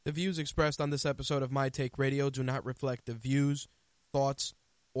The views expressed on this episode of My Take Radio do not reflect the views, thoughts,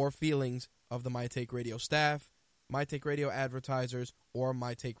 or feelings of the My Take Radio staff, My Take Radio advertisers, or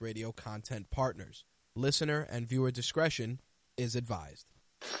My Take Radio content partners. Listener and viewer discretion is advised.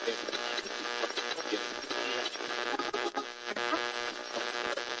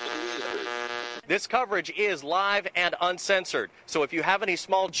 This coverage is live and uncensored, so if you have any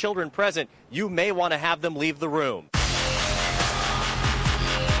small children present, you may want to have them leave the room.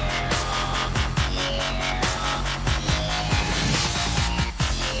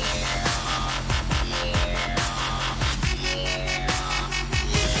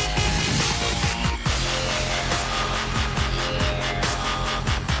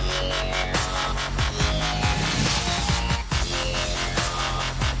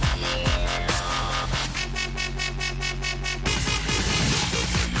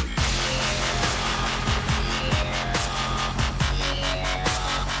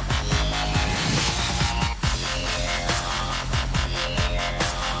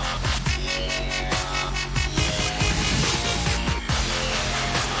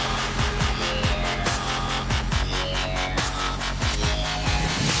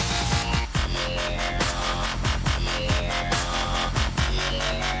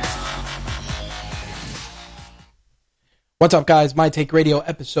 What's up, guys? My Take Radio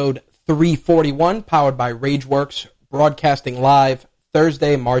episode 341, powered by RageWorks, broadcasting live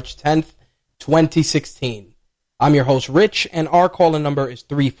Thursday, March 10th, 2016. I'm your host, Rich, and our call-in number is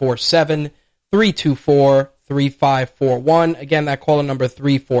 347-324-3541. Again, that call-in number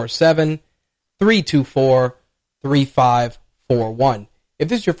 347-324-3541. If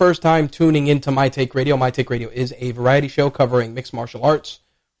this is your first time tuning into My Take Radio is a variety show covering mixed martial arts,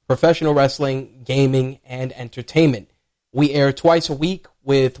 professional wrestling, gaming, and entertainment. We air twice a week,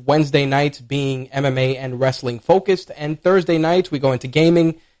 with Wednesday nights being MMA and wrestling focused, and Thursday nights we go into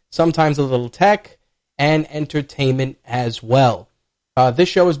gaming, sometimes a little tech, and entertainment as well. This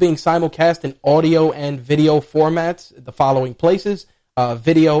show is being simulcast in audio and video formats, the following places.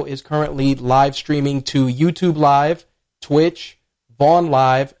 Video is currently live streaming to YouTube Live, Twitch, Vaughn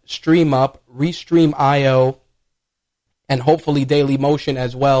Live, StreamUp, Restream.io, and hopefully Daily Motion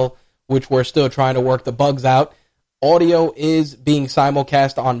as well, which we're still trying to work the bugs out. Audio is being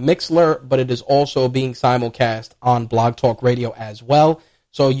simulcast on Mixlr, but it is also being simulcast on Blog Talk Radio as well,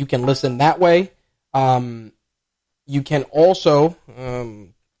 so you can listen that way. You can also, I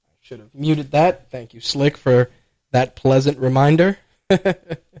should have muted that. Thank you, Slick, for that pleasant reminder.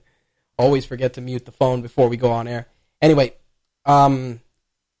 Always forget to mute the phone before we go on air. Anyway, audio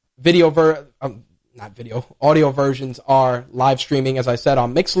versions are live streaming, as I said,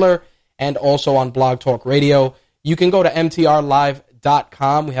 on Mixlr and also on Blog Talk Radio. You can go to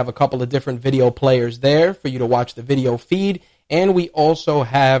mtrlive.com. We have a couple of different video players there for you to watch the video feed, and we also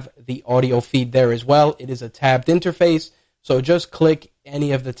have the audio feed there as well. It is a tabbed interface, so just click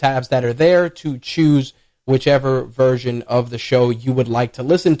any of the tabs that are there to choose whichever version of the show you would like to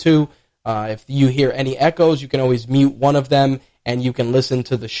listen to. If you hear any echoes, you can always mute one of them, and you can listen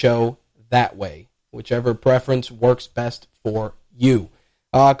to the show that way, whichever preference works best for you.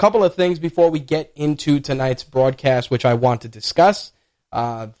 A couple of things before we get into tonight's broadcast, which I want to discuss.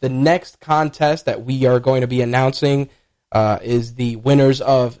 The next contest that we are going to be announcing is the winners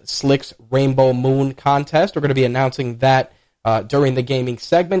of Slick's Rainbow Moon contest. We're going to be announcing that during the gaming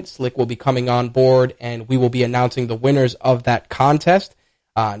segment. Slick will be coming on board, and we will be announcing the winners of that contest.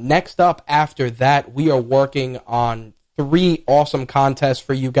 Next up, after that, we are working on 3 awesome contests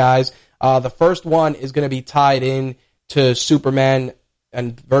for you guys. The first one is going to be tied in to Superman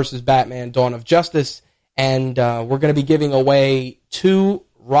and versus Batman Dawn of Justice, and we're going to be giving away 2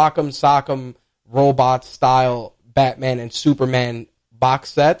 Rock'em Sock'em robot-style Batman and Superman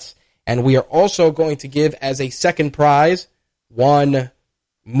box sets, and we are also going to give as a second prize 1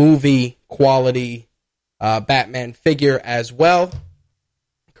 movie-quality Batman figure as well,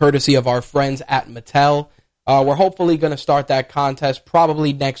 courtesy of our friends at Mattel. We're hopefully going to start that contest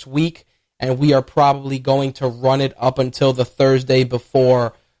probably next week, and we are probably going to run it up until the Thursday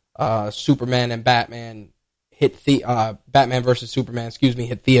before Superman and Batman Batman versus Superman,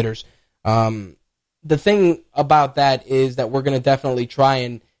 hit theaters. The thing about that is that we're going to definitely try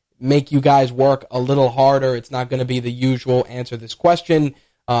and make you guys work a little harder. It's not going to be the usual answer this question,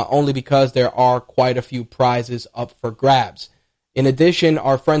 only because there are quite a few prizes up for grabs. In addition,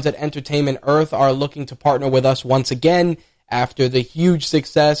 our friends at Entertainment Earth are looking to partner with us once again. After the huge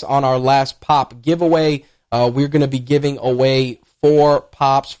success on our last pop giveaway, we're going to be giving away 4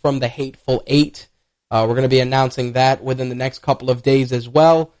 pops from the Hateful Eight. We're going to be announcing that within the next couple of days as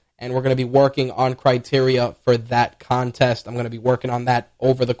well. and we're going to be working on criteria for that contest. I'm going to be working on that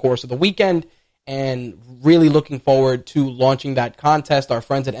over the course of the weekend, and really looking forward to launching that contest. Our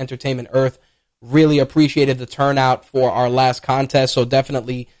friends at Entertainment Earth really appreciated the turnout for our last contest, so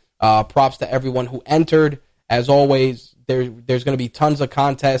definitely props to everyone who entered. As always, there's going to be tons of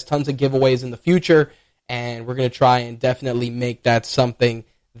contests, tons of giveaways in the future, and we're going to try and definitely make that something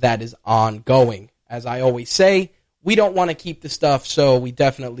that is ongoing. As I always say, we don't want to keep the stuff, so we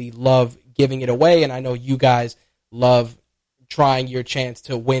definitely love giving it away, and I know you guys love trying your chance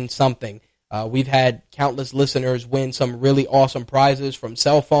to win something. We've had countless listeners win some really awesome prizes, from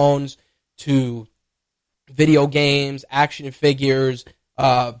cell phones to video games, action figures,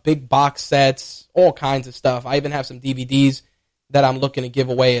 big box sets, all kinds of stuff. I even have some DVDs that I'm looking to give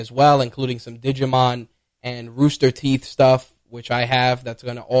away as well, including some Digimon and Rooster Teeth stuff, which I have, that's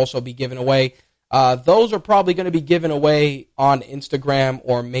going to also be given away. Those are probably going to be given away on Instagram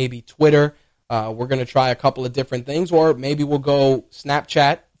or maybe Twitter. We're going to try a couple of different things, or maybe we'll go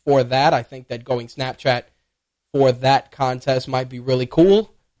Snapchat for that. I think that going Snapchat for that contest might be really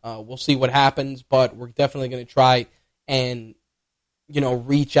cool. We'll see what happens, but we're definitely going to try and,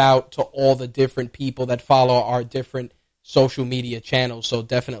 reach out to all the different people that follow our different social media channels. So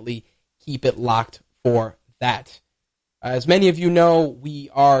definitely keep it locked for that. As many of you know, we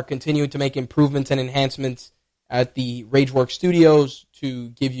are continuing to make improvements and enhancements at the Rageworks Studios to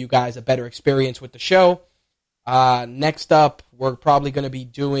give you guys a better experience with the show. Next up, we're probably going to be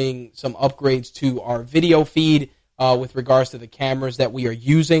doing some upgrades to our video feed with regards to the cameras that we are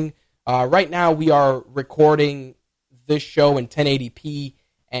using. Right now, we are recording this show in 1080p,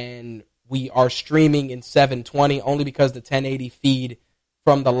 and we are streaming in 720, only because the 1080 feed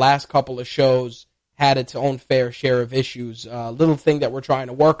from the last couple of shows had its own fair share of issues. Little thing that we're trying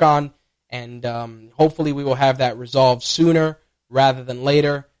to work on, and hopefully we will have that resolved sooner rather than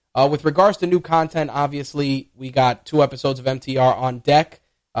later. With regards to new content, obviously, we got 2 episodes of MTR on deck.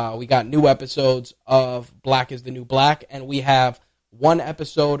 We got new episodes of Black is the New Black, and we have 1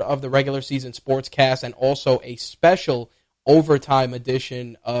 episode of the regular season Sportscast, and also a special overtime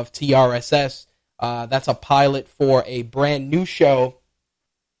edition of TRSS. That's a pilot for a brand new show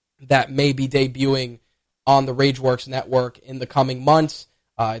that may be debuting on the Rageworks Network in the coming months.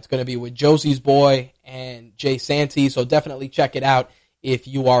 It's going to be with Josie's Boy and Jay Santee, so definitely check it out if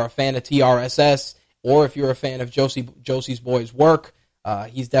you are a fan of TRSS, or if you're a fan of Josie's Boy's work.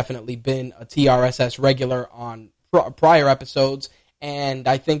 He's definitely been a TRSS regular on prior episodes, and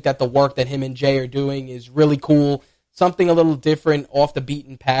I think that the work that him and Jay are doing is really cool, something a little different, off the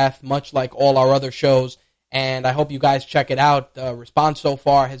beaten path, much like all our other shows. And I hope you guys check it out. The response so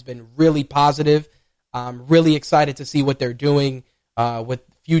far has been really positive. I'm really excited to see what they're doing with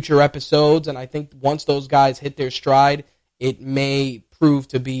future episodes. And I think once those guys hit their stride, it may prove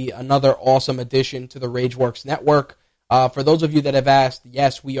to be another awesome addition to the Rageworks Network. For those of you that have asked,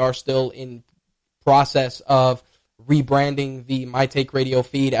 yes, we are still in process of rebranding the My Take Radio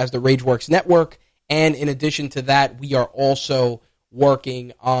feed as the Rageworks Network. And in addition to that, we are also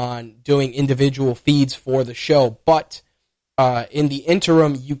working on doing individual feeds for the show. But in the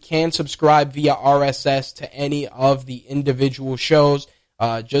interim, you can subscribe via RSS to any of the individual shows.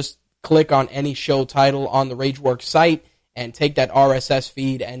 Just click on any show title on the Rageworks site and take that RSS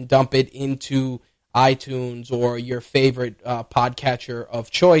feed and dump it into iTunes or your favorite podcatcher of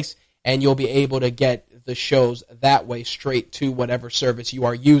choice, and you'll be able to get the shows that way straight to whatever service you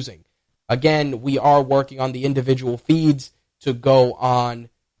are using. Again, we are working on the individual feeds to go on,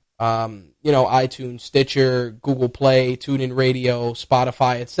 iTunes, Stitcher, Google Play, TuneIn Radio,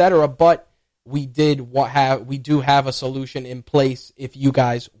 Spotify, etc. But we do have a solution in place if you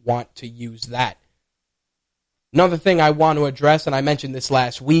guys want to use that. Another thing I want to address, and I mentioned this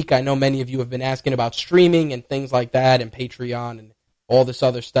last week, I know many of you have been asking about streaming and things like that, and Patreon and all this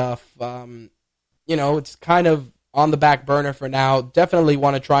other stuff. It's kind of on the back burner for now. Definitely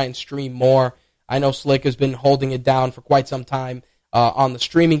want to try and stream more. I know Slick has been holding it down for quite some time on the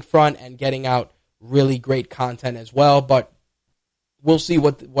streaming front and getting out really great content as well, but we'll see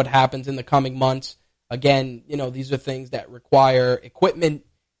what happens in the coming months. Again, these are things that require equipment,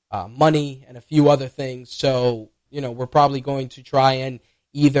 money, and a few other things, so, we're probably going to try and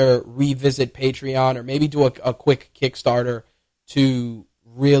either revisit Patreon or maybe do a quick Kickstarter to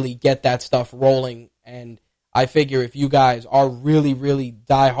really get that stuff rolling. And I figure if you guys are really, really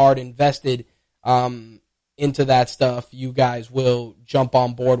diehard invested into that stuff, you guys will jump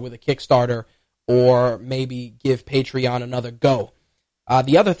on board with a Kickstarter or maybe give Patreon another go.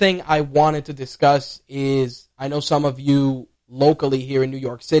 The other thing I wanted to discuss is, I know some of you locally here in New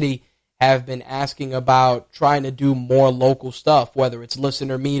York City have been asking about trying to do more local stuff, whether it's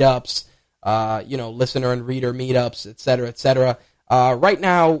listener meetups, listener and reader meetups, et cetera, et cetera. Right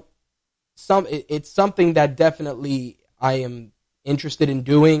now, it's something that definitely I am interested in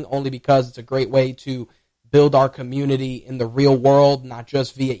doing, only because it's a great way to build our community in the real world, not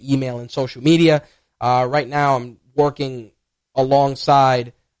just via email and social media. Right now, I'm working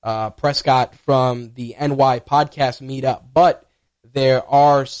alongside Prescott from the NY Podcast Meetup, but there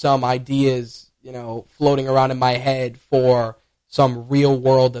are some ideas, floating around in my head for some real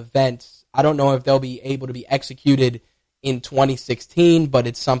world events. I don't know if they'll be able to be executed in 2016, but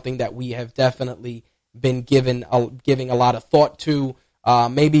it's something that we have definitely been giving a lot of thought to.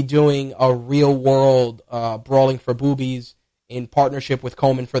 Maybe doing a real world Brawling for Boobies in partnership with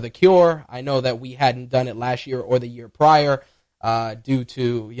Komen for the Cure. I know that we hadn't done it last year or the year prior due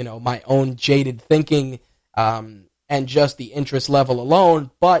to my own jaded thinking and just the interest level alone,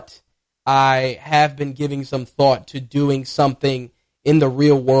 but I have been giving some thought to doing something in the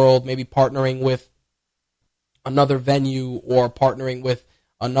real world, maybe partnering with another venue or partnering with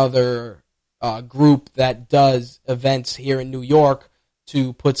another group that does events here in New York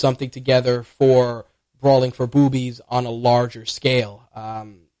to put something together for Brawling for Boobies on a larger scale.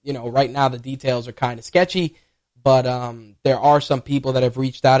 Right now the details are kind of sketchy, but there are some people that have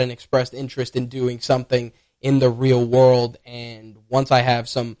reached out and expressed interest in doing something in the real world, and once I have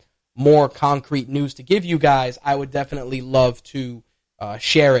some more concrete news to give you guys, I would definitely love to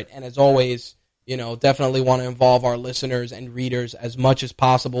share it. And as always, definitely want to involve our listeners and readers as much as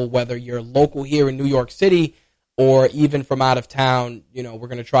possible, whether you're local here in New York City or even from out of town. We're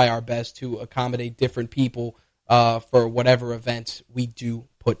going to try our best to accommodate different people for whatever events we do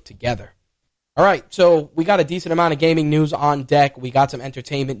put together. All right, so we got a decent amount of gaming news on deck. We got some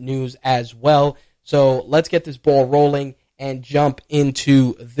entertainment news as well. So let's get this ball rolling and jump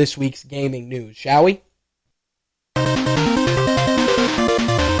into this week's gaming news, shall we?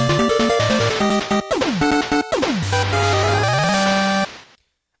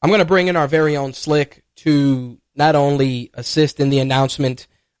 I'm going to bring in our very own Slick to not only assist in the announcement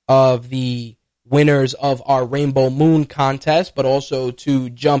of the winners of our Rainbow Moon contest, but also to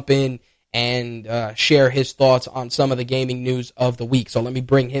jump in and share his thoughts on some of the gaming news of the week. So let me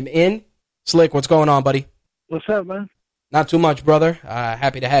bring him in. Slick, what's going on, buddy? What's up, man? Not too much, brother.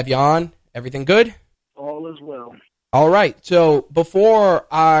 Happy to have you on. Everything good? All is well. All right. So before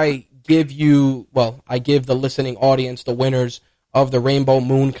I give the listening audience the winners of the Rainbow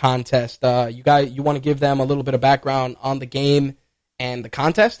Moon contest, you want to give them a little bit of background on the game and the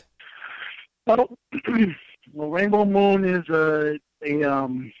contest? Well, Rainbow Moon is a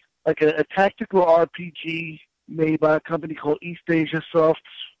tactical RPG made by a company called East Asia Soft.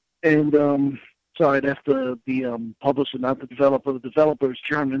 And, that's the publisher, not the developer. The developer is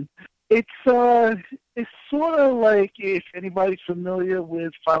German. It's sort of like, if anybody's familiar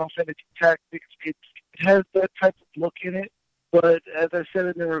with Final Fantasy Tactics, it has that type of look in it. But as I said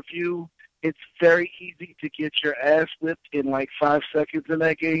in the review, it's very easy to get your ass whipped in like 5 seconds in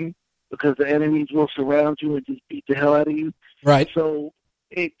that game because the enemies will surround you and just beat the hell out of you. Right. So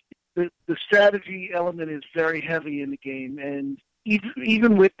the strategy element is very heavy in the game, and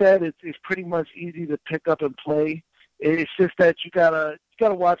even with that, it's pretty much easy to pick up and play. It's just that you gotta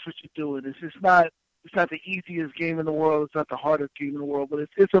watch what you're doing. It's not the easiest game in the world. It's not the hardest game in the world, but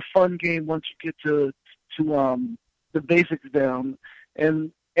it's a fun game once you get to the basics down.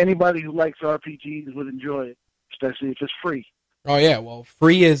 And anybody who likes RPGs would enjoy it, especially if it's free. Oh yeah, well,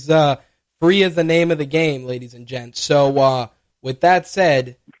 free is the name of the game, ladies and gents. So with that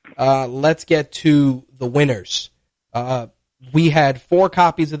said, let's get to the winners. We had 4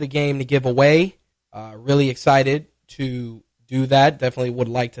 copies of the game to give away. Really excited to do that. Definitely would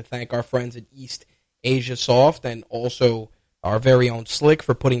like to thank our friends at East Asia Soft and also our very own Slick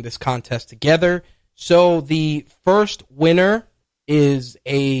for putting this contest together. So the first winner is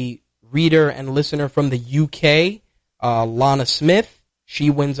a reader and listener from the UK, Lana Smith.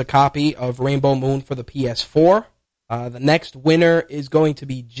 She wins a copy of Rainbow Moon for the PS4. The next winner is going to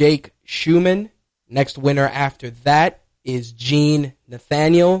be Jake Schumann. Next winner after that is Gene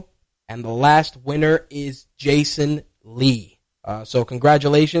Nathaniel, and the last winner is Jason Lee. So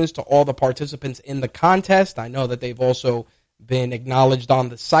congratulations to all the participants in the contest. I know that they've also been acknowledged on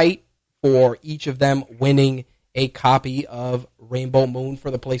the site for each of them winning a copy of Rainbow Moon for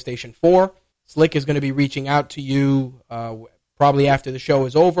the PlayStation 4. Slick is going to be reaching out to you probably after the show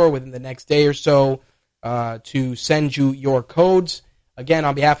is over, within the next day or so, to send you your codes. Again,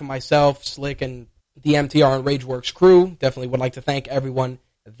 on behalf of myself, Slick, and the MTR and Rageworks crew, definitely would like to thank everyone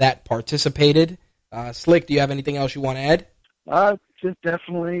that participated. Slick, do you have anything else you want to add? just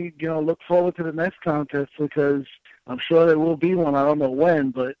definitely, look forward to the next contest because I'm sure there will be one. I don't know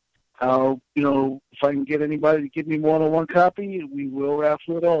when, but if I can get anybody to give me more than one copy, we will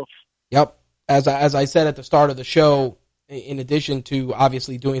raffle it off. Yep. As I said at the start of the show, in addition to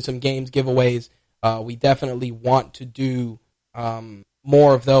obviously doing some games giveaways, we definitely want to do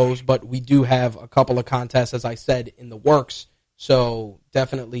more of those, but we do have a couple of contests, as I said, in the works. So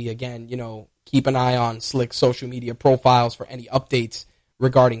definitely, again, keep an eye on Slick's social media profiles for any updates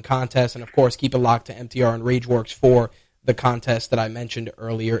regarding contests, and of course, keep it locked to MTR and RageWorks for the contest that I mentioned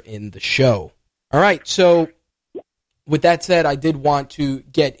earlier in the show. All right, so with that said, I did want to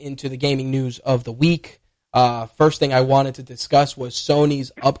get into the gaming news of the week. First thing I wanted to discuss was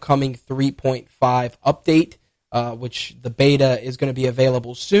Sony's upcoming 3.5 update, which the beta is going to be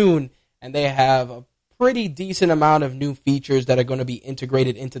available soon, and they have a pretty decent amount of new features that are going to be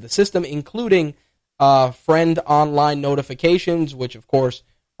integrated into the system, including friend online notifications, which of course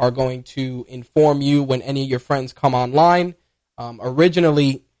are going to inform you when any of your friends come online.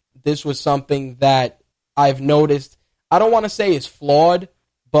 Originally, this was something that I've noticed, I don't want to say is flawed,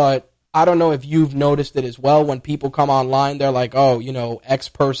 but I don't know if you've noticed it as well. When people come online, they're like, oh, X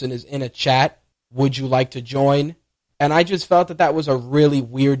person is in a chat. Would you like to join? And I just felt that was a really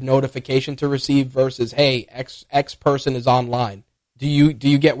weird notification to receive versus, hey, X person is online. Do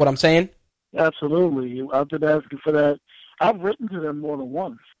you get what I'm saying? Absolutely. I've been asking for that. I've written to them more than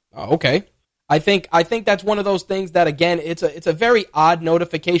once. Oh, okay. I think that's one of those things that, again, it's a very odd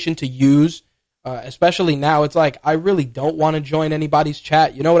notification to use, especially now. It's like, I really don't want to join anybody's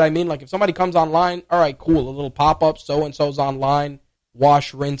chat. You know what I mean? Like, if somebody comes online, all right, cool, a little pop-up, so-and-so's online,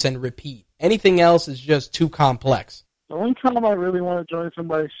 wash, rinse, and repeat. Anything else is just too complex. The only time I really want to join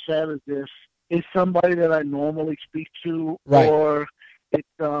somebody's chat is if it's somebody that I normally speak to, right, or it's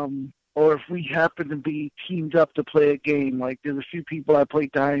or if we happen to be teamed up to play a game. Like, there's a few people I play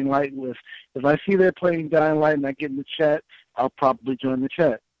Dying Light with. If I see they're playing Dying Light and I get in the chat, I'll probably join the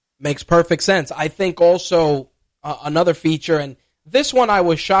chat. Makes perfect sense. I think also another feature, and this one I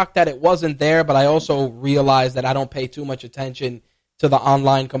was shocked that it wasn't there, but I also realized that I don't pay too much attention to the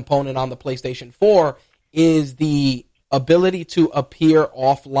online component on the PlayStation 4, is the ability to appear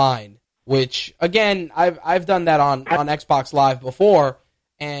offline, which, again, I've done that on Xbox Live before,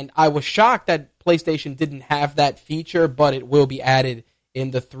 and I was shocked that PlayStation didn't have that feature, but it will be added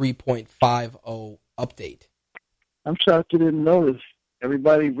in the 3.50 update. I'm shocked you didn't notice.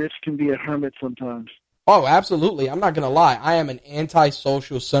 Everybody rich can be a hermit sometimes. Oh, absolutely. I'm not going to lie. I am an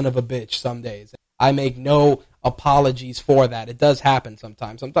antisocial son of a bitch some days. I make no apologies for that. It does happen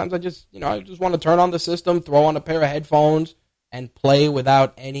sometimes. Sometimes I just want to turn on the system, throw on a pair of headphones, and play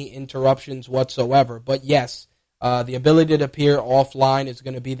without any interruptions whatsoever. But yes, the ability to appear offline is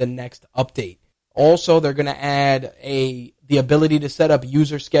going to be the next update. Also, they're going to add the ability to set up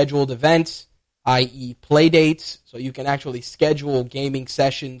user-scheduled events, i.e. play dates, so you can actually schedule gaming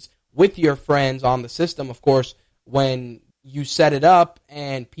sessions with your friends on the system. Of course, when you set it up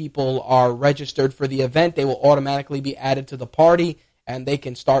and people are registered for the event, they will automatically be added to the party and they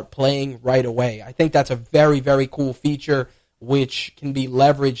can start playing right away. I think that's a very, very cool feature which can be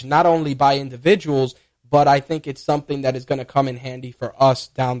leveraged not only by individuals, but I think it's something that is going to come in handy for us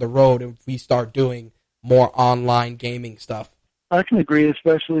down the road if we start doing more online gaming stuff. I can agree,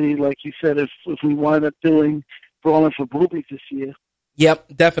 especially, like you said, if we wind up doing Brawling for Boobies this year.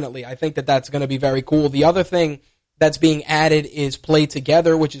 Yep, definitely. I think that's going to be very cool. The other thing that's being added is Play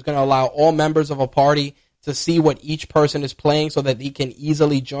Together, which is going to allow all members of a party to see what each person is playing so that they can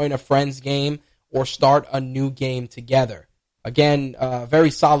easily join a friend's game or start a new game together. Again, a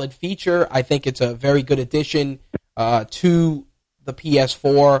very solid feature. I think it's a very good addition to the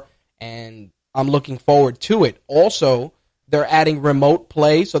PS4, and I'm looking forward to it. Also, they're adding remote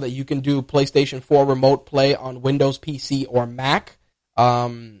play so that you can do PlayStation 4 remote play on Windows PC or Mac.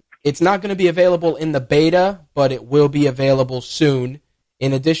 It's not going to be available in the beta, but it will be available soon.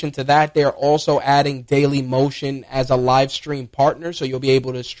 In addition to that, they're also adding Daily Motion as a live stream partner, so you'll be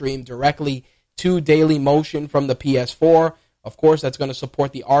able to stream directly to Daily Motion from the PS4. Of course, that's going to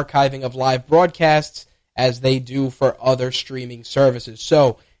support the archiving of live broadcasts as they do for other streaming services.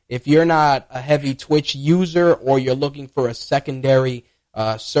 So if you're not a heavy Twitch user or you're looking for a secondary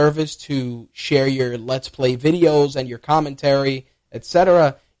service to share your Let's Play videos and your commentary,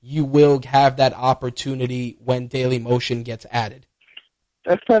 etc., you will have that opportunity when Daily Motion gets added.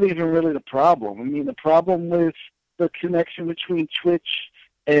 That's not even really the problem. I mean, the problem with the connection between Twitch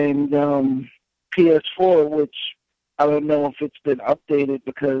and PS4, which I don't know if it's been updated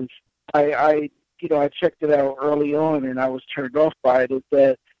because I checked it out early on and I was turned off by it, is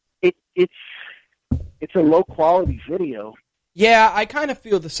that it's a low quality video. Yeah, I kind of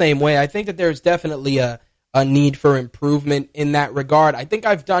feel the same way. I think that there's definitely a need for improvement in that regard. I think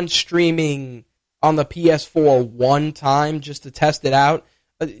I've done streaming on the PS4 one time just to test it out.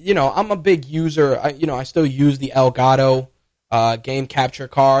 I'm a big user. I still use the Elgato game capture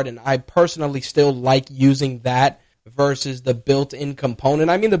card, and I personally still like using that versus the built-in component.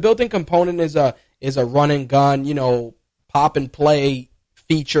 I mean, the built-in component is a run and gun, pop and play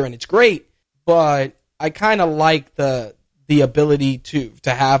feature, and it's great. But I kind of like the ability to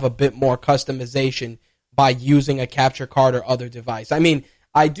have a bit more customization by using a capture card or other device. I mean,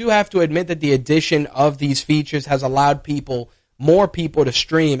 I do have to admit that the addition of these features has allowed more people to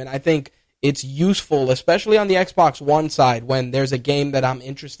stream, and I think it's useful, especially on the Xbox One side, when there's a game that I'm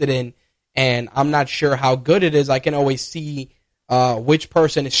interested in and I'm not sure how good it is. I can always see which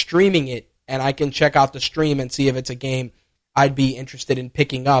person is streaming it, and I can check out the stream and see if it's a game I'd be interested in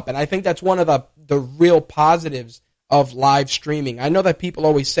picking up. And I think that's one of the real positives of live streaming. I know that people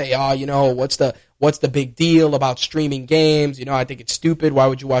always say, what's the big deal about streaming games? I think it's stupid. Why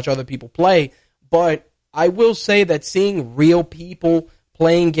would you watch other people play? But I will say that seeing real people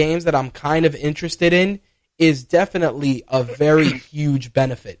playing games that I'm kind of interested in is definitely a very huge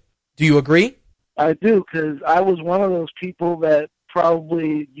benefit. Do you agree? I do, because I was one of those people that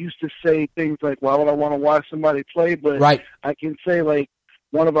probably used to say things like, why would I want to watch somebody play? But right. I can say, like,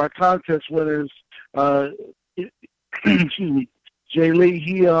 one of our contest winners, excuse me, Jay Lee,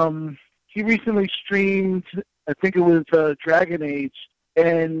 he recently streamed, I think it was Dragon Age,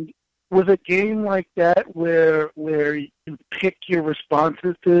 and with a game like that where you pick your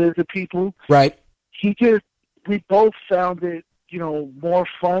responses to people, right? We both found it, more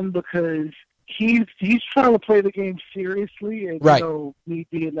fun because he's trying to play the game seriously, and right. Me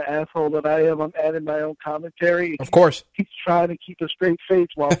being the asshole that I am, I'm adding my own commentary. Of course, he's trying to keep a straight face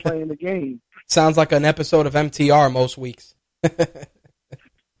while playing the game. Sounds like an episode of MTR most weeks.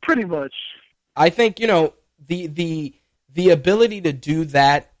 Pretty much. I think the ability to do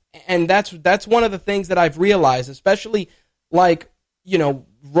that, and that's one of the things that I've realized, especially running a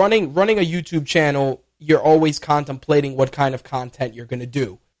YouTube channel. You're always contemplating what kind of content you're going to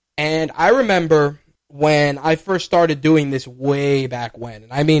do. And I remember when I first started doing this way back when,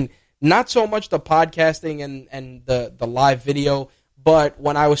 and I mean, not so much the podcasting and the live video, but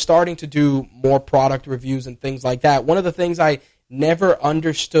when I was starting to do more product reviews and things like that, one of the things I never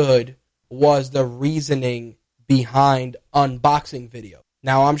understood was the reasoning behind unboxing video.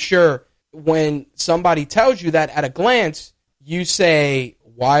 Now, I'm sure when somebody tells you that at a glance, you say,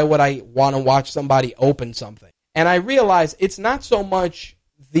 why would I want to watch somebody open something? And I realize it's not so much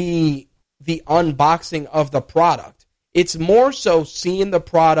the unboxing of the product. It's more so seeing the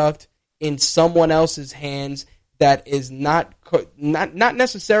product in someone else's hands that is not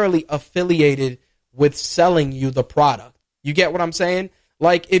necessarily affiliated with selling you the product. You get what I'm saying?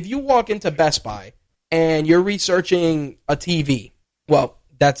 Like, if you walk into Best Buy and you're researching a TV, well,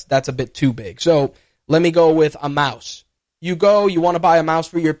 that's a bit too big. So let me go with a mouse. You want to buy a mouse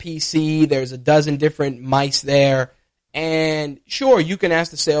for your PC. There's a dozen different mice there. And sure, you can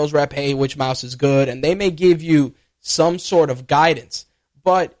ask the sales rep, hey, which mouse is good? And they may give you some sort of guidance.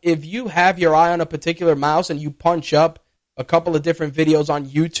 But if you have your eye on a particular mouse and you punch up a couple of different videos on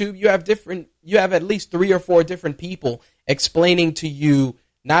YouTube, you have at least 3 or 4 different people explaining to you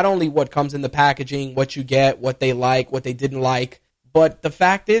not only what comes in the packaging, what you get, what they like, what they didn't like, but the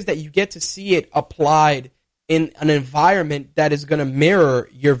fact is that you get to see it applied in an environment that is going to mirror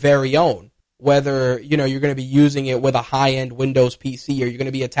your very own. Whether, you're going to be using it with a high-end Windows PC or you're going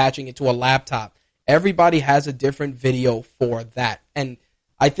to be attaching it to a laptop. Everybody has a different video for that. And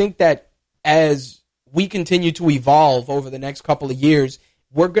I think that as we continue to evolve over the next couple of years,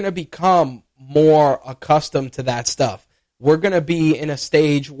 we're going to become more accustomed to that stuff. We're going to be in a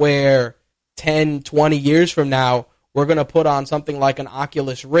stage where 10, 20 years from now, we're going to put on something like an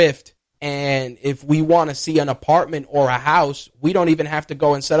Oculus Rift, and if we want to see an apartment or a house, we don't even have to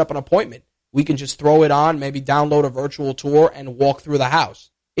go and set up an appointment. We can just throw it on, maybe download a virtual tour, and walk through the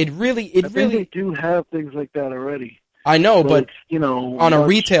house. I think they do have things like that already. I know, but on a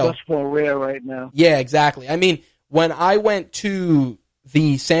retail, much more rare right now. Yeah, exactly. I mean, when I went to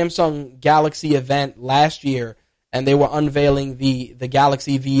the Samsung Galaxy event last year, and they were unveiling the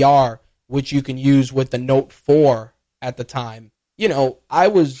Galaxy VR, which you can use with the Note 4 at the time. I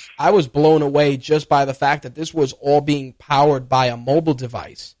was blown away just by the fact that this was all being powered by a mobile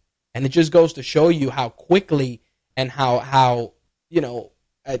device. And it just goes to show you how quickly and how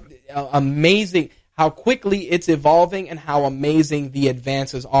amazing, how quickly it's evolving and how amazing the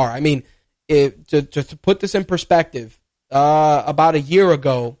advances are. I mean, to put this in perspective, about a year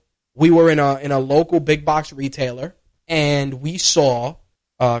ago, we were in a local big box retailer, and we saw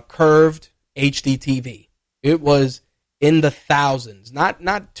curved HD TV. It was in the thousands,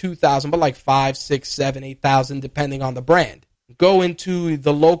 not 2,000, but like 5, 6, 7, 8,000, depending on the brand. Go into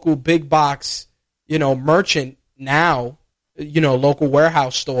the local big box, merchant now, local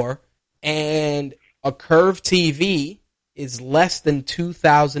warehouse store, and a curved TV is less than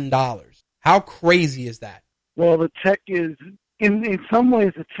 $2,000. How crazy is that? Well, the tech is, in some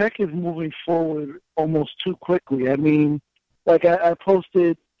ways, the tech is moving forward almost too quickly. I mean, like I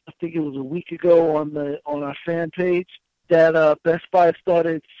posted, I think it was a week ago on our fan page, that Best Buy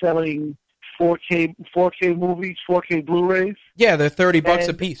started selling 4K movies, 4K Blu-rays. Yeah, they're $30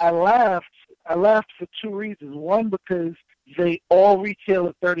 a piece. I laughed for two reasons. One, because they all retail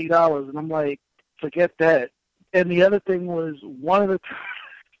at $30, and I'm like, forget that. And the other thing was,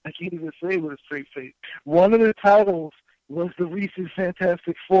 I can't even say it with a straight face. One of the titles was the recent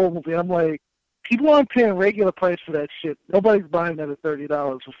Fantastic Four movie. I'm like, people aren't paying regular price for that shit. Nobody's buying that at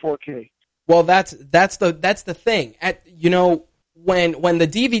 $30 for 4K. Well, that's the thing. When the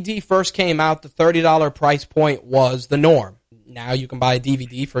DVD first came out, the $30 price point was the norm. Now you can buy a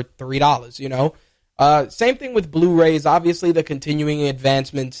DVD for $3. Same thing with Blu-rays. Obviously, the continuing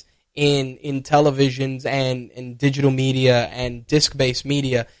advancements in televisions and in digital media and disc-based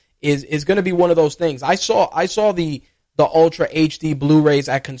media is going to be one of those things. I saw the Ultra HD Blu-rays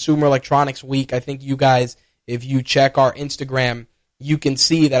at Consumer Electronics Week. I think you guys, if you check our Instagram, you can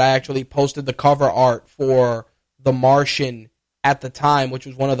see that I actually posted the cover art for The Martian at the time, which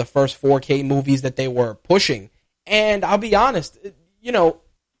was one of the first 4K movies that they were pushing. And I'll be honest,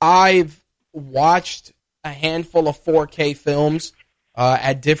 I've watched a handful of 4K films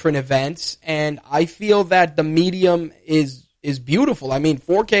at different events, and I feel that the medium is beautiful. I mean,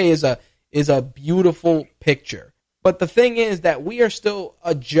 4K is a beautiful picture. But the thing is that we are still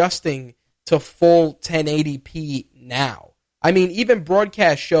adjusting to full 1080p now. I mean, even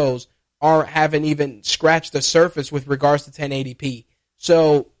broadcast shows haven't even scratched the surface with regards to 1080p.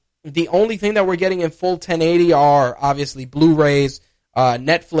 So the only thing that we're getting in full 1080 are obviously Blu-rays,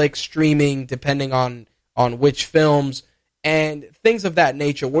 Netflix streaming, depending on which films, and things of that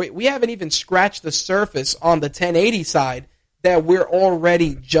nature. We haven't even scratched the surface on the 1080 side that we're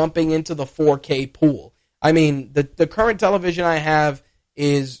already jumping into the 4K pool. I mean, the current television I have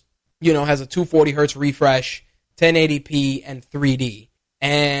is, has a 240 hertz refresh, 1080p, and 3D.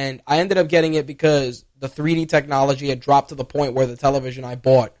 And I ended up getting it because the 3D technology had dropped to the point where the television I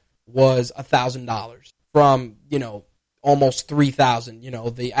bought was $1,000 from, almost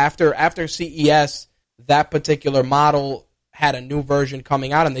 $3,000. After CES, that particular model had a new version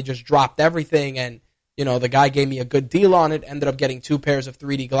coming out, and they just dropped everything. And, the guy gave me a good deal on it, ended up getting 2 pairs of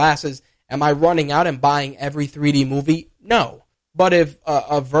 3D glasses. Am I running out and buying every 3D movie? No. But if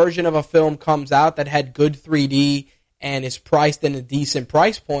a version of a film comes out that had good 3D and is priced in a decent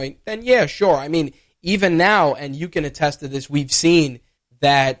price point, then yeah, sure. I mean, even now, and you can attest to this, we've seen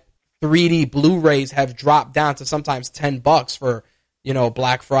that 3D Blu-rays have dropped down to sometimes $10 for,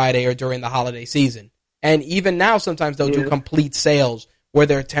 Black Friday or during the holiday season. And even now, sometimes they'll do complete sales where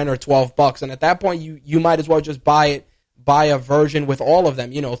they're $10 or $12. And at that point, you might as well just buy a version with all of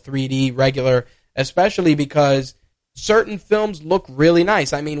them, 3D, regular, especially because certain films look really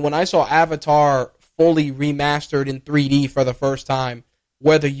nice. I mean, when I saw Avatar fully remastered in 3D for the first time,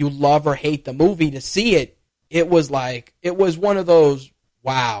 whether you love or hate the movie, to see it was one of those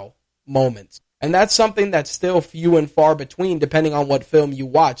wow moments. And that's something that's still few and far between, depending on what film you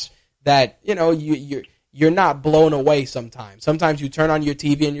watch, that, you're not blown away sometimes. Sometimes you turn on your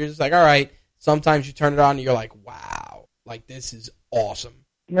TV and you're just like, all right. Sometimes you turn it on and you're like, wow, like this is awesome.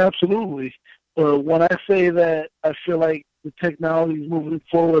 Absolutely. When I say that I feel like the technology is moving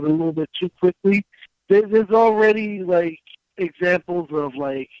forward a little bit too quickly, there's already like examples of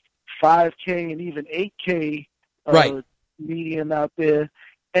like 5K and even 8K right. medium out there.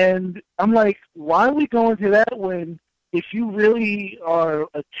 And I'm like, why are we going to that when if you really are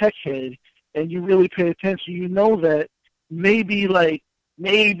a tech head and you really pay attention, you know that maybe 5%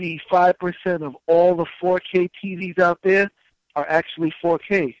 of all the 4K TVs out there are actually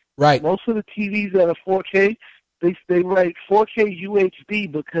 4K. Right. Most of the TVs that are 4K, they write 4K UHD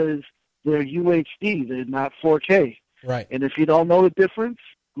because they're UHD. They're not 4K. Right. And if you don't know the difference,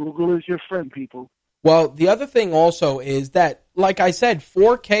 Google is your friend, people. Well, the other thing also is that, like I said,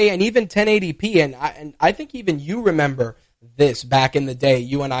 4K and even 1080p, and I think even you remember this back in the day.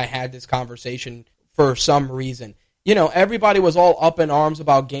 You and I had this conversation for some reason. Everybody was all up in arms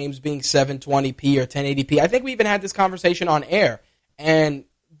about games being 720p or 1080p. I think we even had this conversation on air. And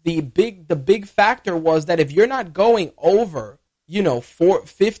the big factor was that if you're not going over,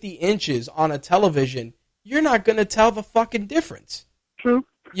 50 inches on a television, you're not going to tell the fucking difference. True.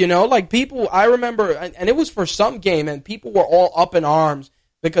 You know, like people, I remember, and it was for some game, and people were all up in arms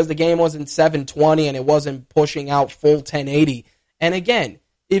because the game wasn't 720 and it wasn't pushing out full 1080. And again,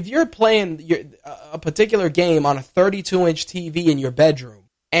 if you're playing a particular game on a 32-inch TV in your bedroom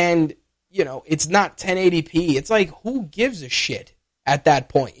and, you know, it's not 1080p, it's like, who gives a shit at that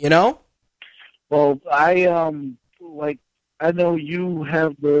point, you know? Well, I know you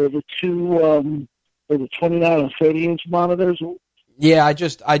have the two, the 29 and 30-inch monitors. Yeah, I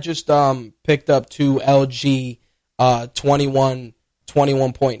just picked up two LG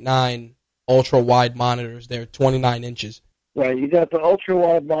 21.9 ultra wide monitors. They're 29 inches. Right, you got the ultra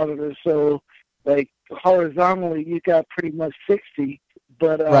wide monitor, so like horizontally you got pretty much 60.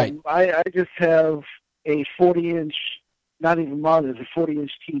 But right. I just have a 40-inch, not even monitor, it's a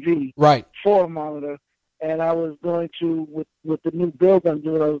 40-inch TV. Right. For a monitor, and I was going to with the new build I'm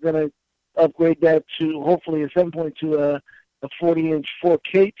doing, I was going to upgrade that to hopefully a 7.2 a 40-inch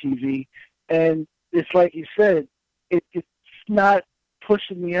 4K TV, and it's like you said, it's not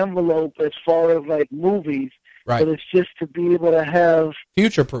pushing the envelope as far as like movies, right. But it's just to be able to have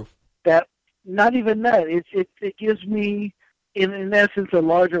future-proof. That, not even that. It gives me, in essence, a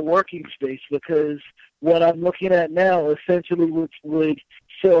larger working space, because what I'm looking at now essentially would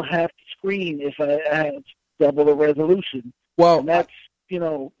fill half the screen if I had double the resolution. Well, and that's, you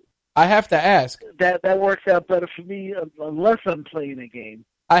know, I have to ask. That works out better for me unless I'm playing a game.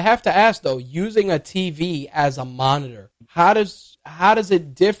 I have to ask, though, using a TV as a monitor, how does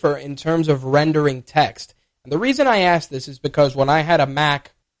it differ in terms of rendering text? And the reason I ask this is because when I had a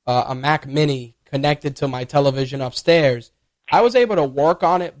Mac Mini connected to my television upstairs, I was able to work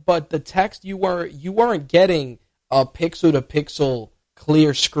on it, but the text you weren't getting a pixel-to-pixel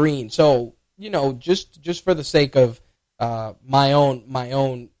clear screen. So, you know, just for the sake of my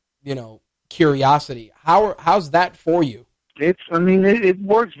own you know, curiosity, how's that for you? It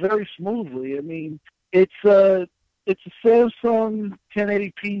works very smoothly. I mean, it's a Samsung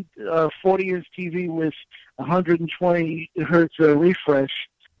 1080p 40-inch TV with 120 hertz refresh.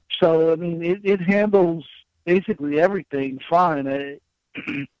 So I mean, it handles basically everything fine.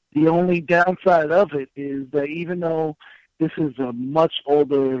 The only downside of it is that even though this is a much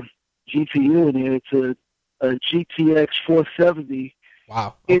older GPU in here, it's a GTX 470.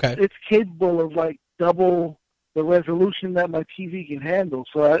 Wow. Okay. It's capable of like double the resolution that my TV can handle.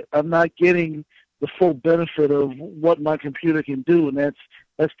 So I'm not getting the full benefit of what my computer can do, and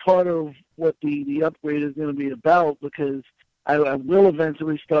that's part of what the upgrade is going to be about, because I will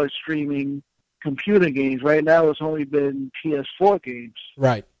eventually start streaming computer games. Right now, it's only been PS4 games.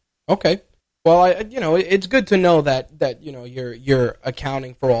 Right. Okay. Well, it's good to know that you know you're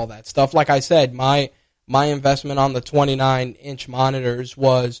accounting for all that stuff. Like I said, my investment on the 29-inch monitors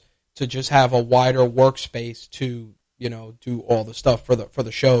was to just have a wider workspace to, you know, do all the stuff for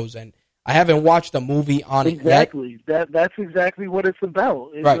the shows. And I haven't watched a movie on it yet. Exactly. That's exactly what it's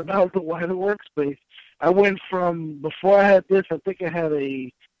about. It's right. about the wider workspace. I went from, before I had this, I think I had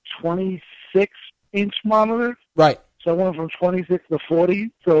a 26-inch monitor. Right. So I went from 26 to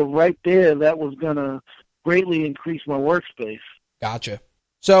 40. So right there, that was going to greatly increase my workspace. Gotcha.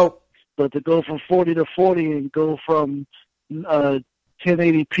 So, but to go from 40 to 40 and go from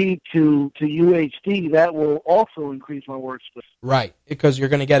 1080p to UHD, that will also increase my workspace. Right, because you're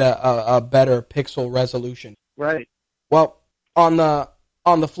going to get a better pixel resolution. Right. Well, on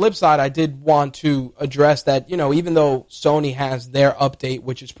the flip side, I did want to address that, you know, even though Sony has their update,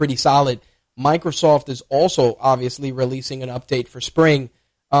 which is pretty solid, Microsoft is also obviously releasing an update for spring.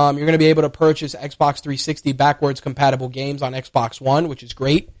 You're going to be able to purchase Xbox 360 backwards compatible games on Xbox One, which is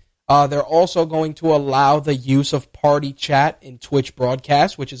great. They're also going to allow the use of party chat in Twitch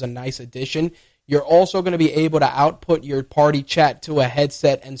broadcast, which is a nice addition. You're also going to be able to output your party chat to a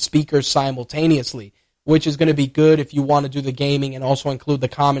headset and speakers simultaneously, which is going to be good if you want to do the gaming and also include the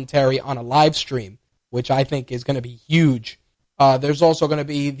commentary on a live stream, which I think is going to be huge. There's also going to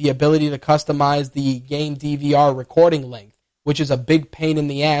be the ability to customize the game DVR recording length, which is a big pain in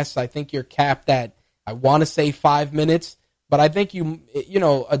the ass. I think you're capped at, I want to say 5 minutes, but I think a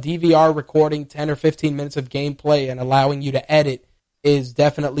DVR recording 10 or 15 minutes of gameplay and allowing you to edit is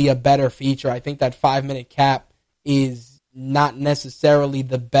definitely a better feature. I think that 5-minute cap is not necessarily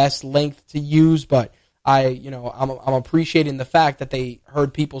the best length to use, but I'm appreciating the fact that they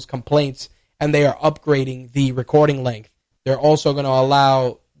heard people's complaints and they are upgrading the recording length. They're also going to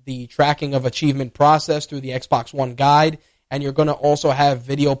allow the tracking of achievement process through the Xbox One guide, and you're going to also have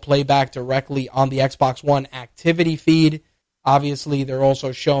video playback directly on the Xbox One activity feed. Obviously, they're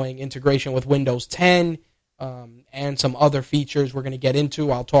also showing integration with Windows 10 and some other features we're going to get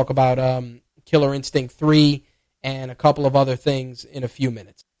into. I'll talk about Killer Instinct 3 and a couple of other things in a few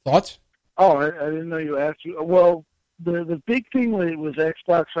minutes. Thoughts? Oh, I didn't know you asked you. Well, the big thing with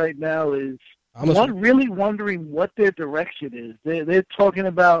Xbox right now is really wondering what their direction is. They're talking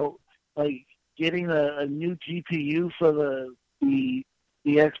about like getting a new GPU for the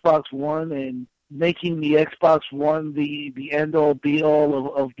Xbox One and making the Xbox One the end-all,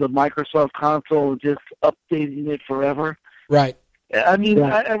 be-all of the Microsoft console and just updating it forever. Right. I mean,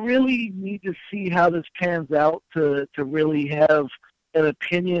 I really need to see how this pans out to really have an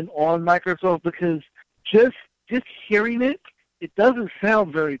opinion on Microsoft, because just hearing it doesn't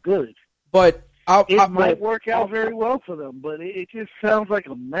sound very good. But it might work out very well for them, but it just sounds like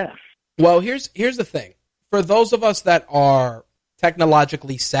a mess. Well, here's the thing. For those of us that are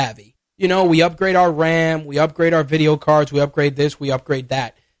technologically savvy, we upgrade our RAM, we upgrade our video cards, we upgrade this, we upgrade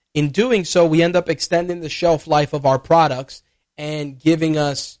that. In doing so, we end up extending the shelf life of our products and giving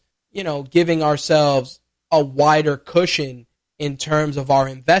ourselves a wider cushion in terms of our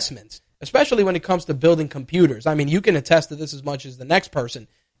investments, especially when it comes to building computers. I mean, you can attest to this as much as the next person.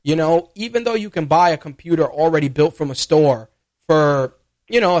 Even though you can buy a computer already built from a store for,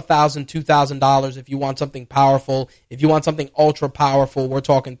 $1,000, $2,000 if you want something powerful. If you want something ultra powerful, we're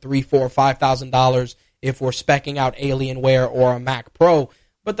talking $3,000, $4,000, $5,000 if we're speccing out Alienware or a Mac Pro.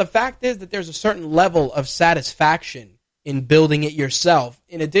 But the fact is that there's a certain level of satisfaction in building it yourself.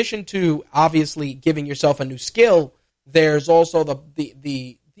 In addition to obviously giving yourself a new skill, there's also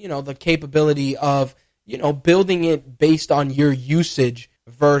the capability of, building it based on your usage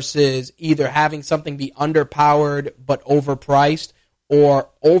versus either having something be underpowered but overpriced or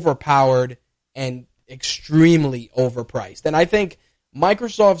overpowered and extremely overpriced. And I think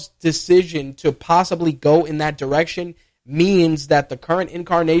Microsoft's decision to possibly go in that direction means that the current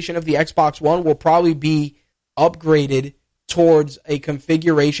incarnation of the Xbox One will probably be upgraded towards a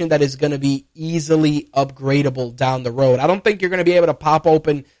configuration that is going to be easily upgradable down the road. I don't think you're going to be able to pop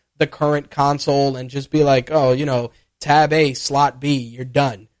open the current console and just be like, tab A, slot B, you're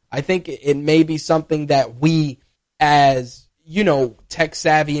done. I think it may be something that we as,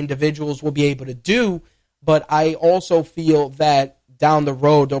 tech-savvy individuals will be able to do, but I also feel that down the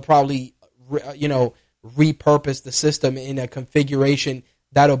road they'll probably, repurpose the system in a configuration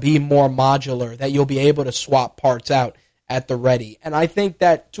that'll be more modular, that you'll be able to swap parts out at the ready. And I think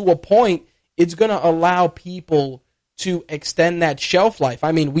that to a point, it's going to allow people to extend that shelf life.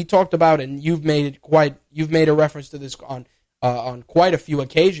 I mean, we talked about, and you've made a reference to this on quite a few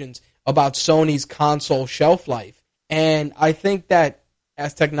occasions about Sony's console shelf life. And I think that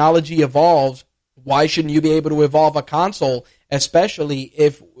as technology evolves, why shouldn't you be able to evolve a console, especially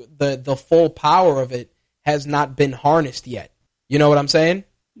if the full power of it has not been harnessed yet? You know what I'm saying?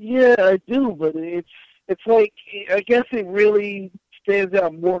 Yeah, I do, but it's like, I guess it really stands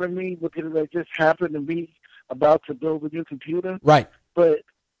out more to me because I just happened to be about to build a new computer. Right. But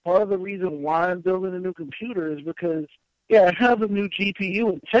part of the reason why I'm building a new computer is because, I have a new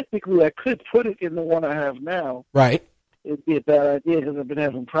GPU, and technically I could put it in the one I have now. Right. It'd be a bad idea because I've been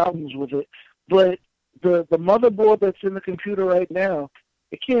having problems with it. But the motherboard that's in the computer right now,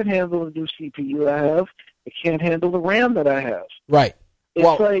 it can't handle the new CPU I have. It can't handle the RAM that I have. Right.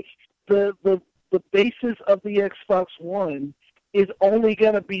 It's like the basis of the Xbox One is only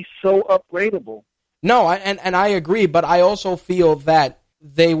going to be so upgradable. No, and I agree, but I also feel that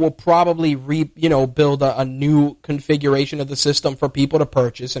they will probably build a new configuration of the system for people to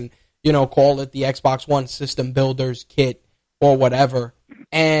purchase and, call it the Xbox One System Builders Kit or whatever.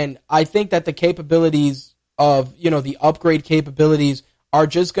 And I think that the capabilities of, the upgrade capabilities are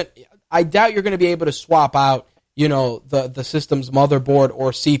just going to, I doubt you're going to be able to swap out, the system's motherboard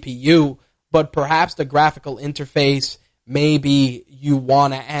or CPU, but perhaps the graphical interface, maybe you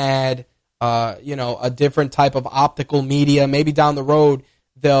want to add, a different type of optical media. Maybe down the road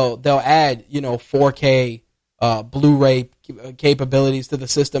they'll add, 4K Blu-ray capabilities to the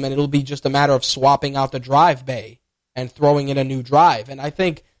system, and it'll be just a matter of swapping out the drive bay and throwing in a new drive. And I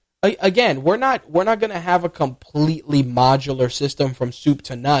think, again, we're not going to have a completely modular system from soup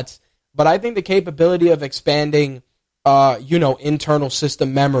to nuts, but I think the capability of expanding, internal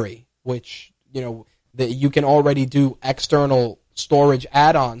system memory, which, that you can already do external storage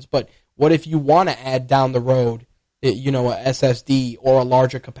add-ons, but what if you want to add down the road, a SSD or a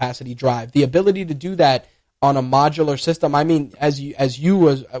larger capacity drive? The ability to do that on a modular system, I mean, as you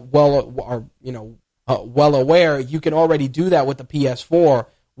are well aware, you can already do that with the PS4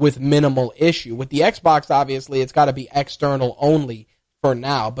 with minimal issue. With the Xbox, obviously, it's got to be external only for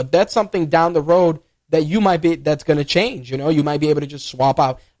now, but that's something down the road that that's going to change. You might be able to just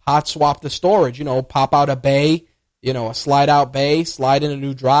hot swap the storage, pop out a bay, a slide out bay, slide in a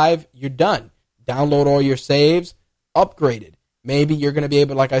new drive, you're done. download all your saves, upgrade it. Maybe you're going to be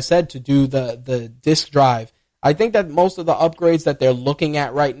able, like I said, to do the disk drive. I think that most of the upgrades that they're looking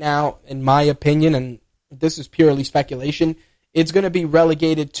at right now, in my opinion, and this is purely speculation, it's going to be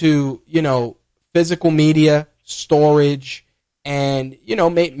relegated to, physical media, storage, and,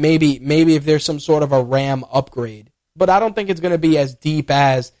 maybe if there's some sort of a RAM upgrade. But I don't think it's going to be as deep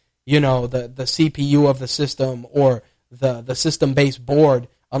as, the CPU of the system or the system-based board,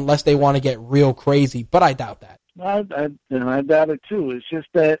 unless they want to get real crazy. But I doubt that. I doubt it too. It's just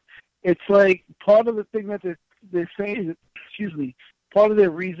that it's like part of the thing that they're saying, part of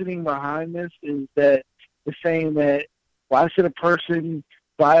their reasoning behind this is that they're saying that why should a person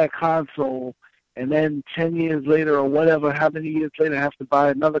buy a console and then 10 years later or whatever, how many years later have to buy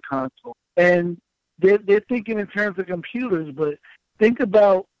another console? And they're thinking in terms of computers, but think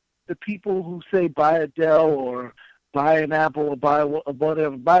about the people who say buy a Dell or buy an Apple or buy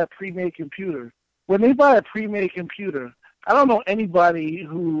whatever, buy a pre-made computer. When they buy a pre-made computer, I don't know anybody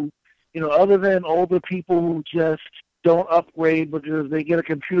who, other than older people who just don't upgrade because they get a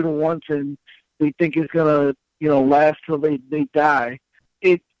computer once and they think it's going to, last till they die.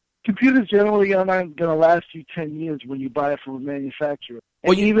 Computers generally are not going to last you 10 years when you buy it from a manufacturer.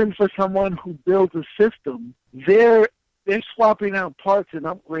 And even for someone who builds a system, they're swapping out parts and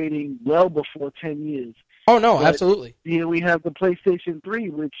upgrading well before 10 years. Oh, no, but, absolutely. We have the PlayStation 3,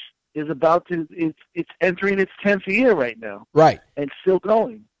 which is it's entering its 10th year right now. Right. And still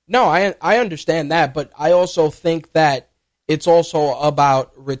going. No, I understand that, but I also think that it's also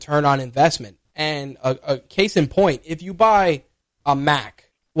about return on investment. And a case in point, if you buy a Mac,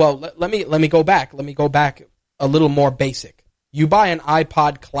 well, let me go back. Let me go back a little more basic. You buy an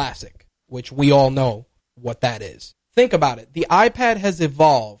iPod Classic, which we all know what that is. Think about it. The iPad has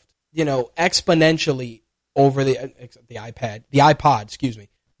evolved, exponentially over the iPod, excuse me.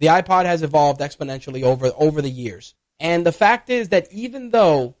 The iPod has evolved exponentially over the years. And the fact is that even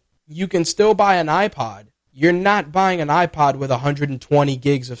though you can still buy an iPod, you're not buying an iPod with 120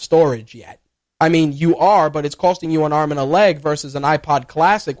 gigs of storage yet. I mean, you are, but it's costing you an arm and a leg versus an iPod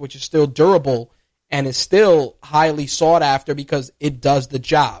Classic, which is still durable and is still highly sought after because it does the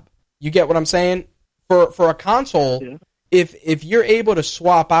job. You get what I'm saying? For a console, yeah. if you're able to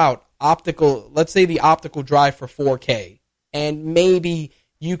swap out let's say the optical drive for 4K, and maybe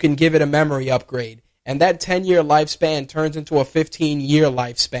you can give it a memory upgrade, and that 10-year lifespan turns into a 15-year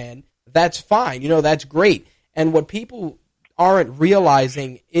lifespan, that's fine. That's great. And what people aren't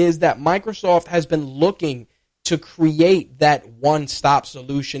realizing is that Microsoft has been looking to create that one-stop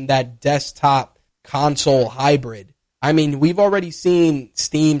solution, that desktop console hybrid. I mean, we've already seen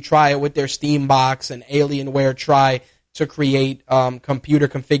Steam try it with their Steam Box and Alienware try to create computer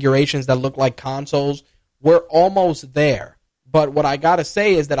configurations that look like consoles. We're almost there. But what I got to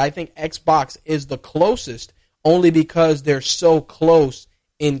say is that I think Xbox is the closest only because they're so close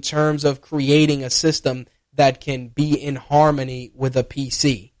in terms of creating a system that can be in harmony with a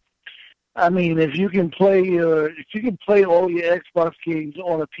PC. I mean, if you can play all your Xbox games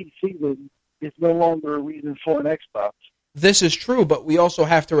on a PC, then it's no longer a reason for an Xbox. This is true, but we also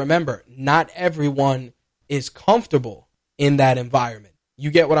have to remember, not everyone is comfortable in that environment.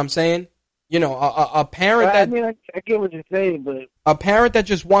 You get what I'm saying? A parent that... I get what you're saying, but... A parent that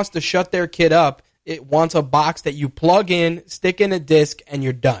just wants to shut their kid up, it wants a box that you plug in, stick in a disc, and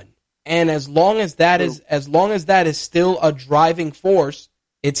you're done. And as long as that is still a driving force,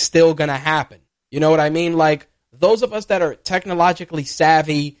 it's still going to happen. You know what I mean? Like, those of us that are technologically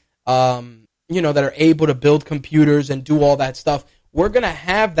savvy, that are able to build computers and do all that stuff, we're going to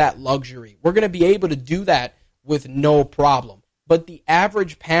have that luxury. We're going to be able to do that with no problem. But the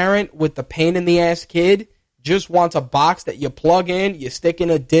average parent with the pain-in-the-ass kid just wants a box that you plug in, you stick in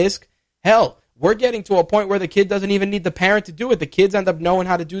a disc. Hell, we're getting to a point where the kid doesn't even need the parent to do it. The kids end up knowing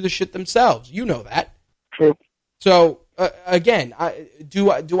how to do the shit themselves. You know that. True. So, again,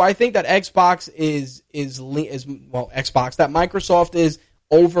 do I think that Xbox Xbox, that Microsoft is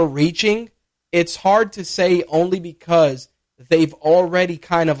overreaching? It's hard to say only because they've already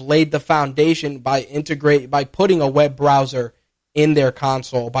kind of laid the foundation by putting a web browser in their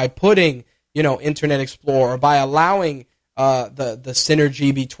console, by putting, Internet Explorer, by allowing the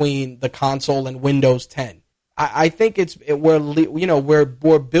synergy between the console and Windows 10. I think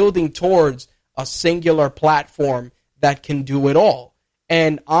we're building towards a singular platform that can do it all.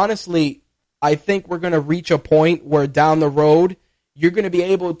 And honestly, I think we're going to reach a point where down the road, you're going to be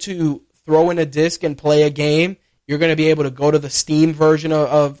able to throw in a disc and play a game. You're going to be able to go to the Steam version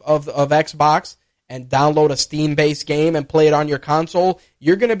of Xbox and download a Steam-based game and play it on your console.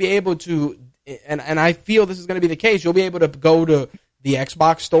 You're going to be able to, and I feel this is going to be the case, you'll be able to go to the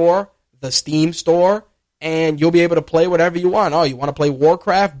Xbox store, the Steam store, and you'll be able to play whatever you want. Oh, you want to play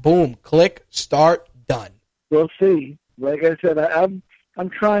Warcraft? Boom, click, start, done. We'll see. Like I said, I'm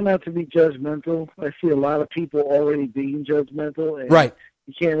trying not to be judgmental. I see a lot of people already being judgmental. And right.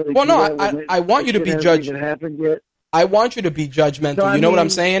 You can't really. Well, no, I want you to be judgmental. Happened yet. I want you to be judgmental. So, you know what I'm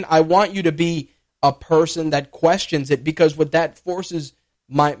saying? I want you to be a person that questions it, because what that forces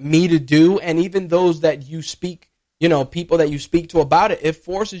me to do, and even those that you speak, people that you speak to about it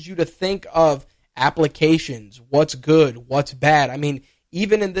forces you to think of applications, what's good, what's bad. I mean,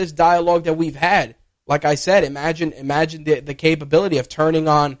 even in this dialogue that we've had, like I said, imagine the capability of turning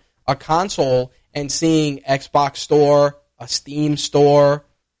on a console and seeing Xbox Store, a Steam Store,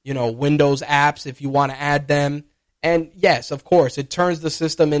 Windows apps if you want to add them. And yes, of course, it turns the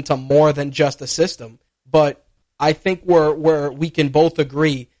system into more than just a system. But I think we can both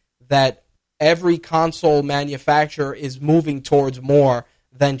agree that every console manufacturer is moving towards more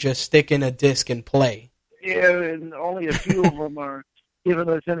than just stick in a disc and play. Yeah, and only a few of them are giving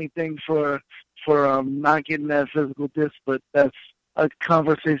us anything for not getting that physical disc, but that's a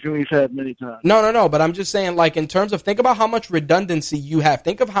conversation we've had many times. No, but I'm just saying, like, in terms of, think about how much redundancy you have.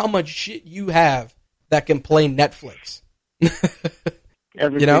 Think of how much shit you have that can play Netflix.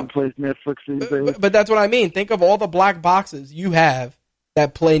 Everything plays Netflix these days. But that's what I mean. Think of all the black boxes you have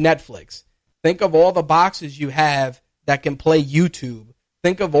that play Netflix. Think of all the boxes you have that can play YouTube.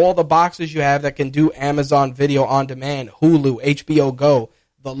 Think of all the boxes you have that can do Amazon Video on Demand, Hulu, HBO Go.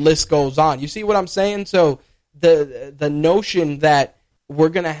 The list goes on. You see what I'm saying? So the notion that we're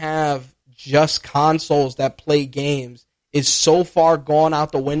going to have just consoles that play games is so far gone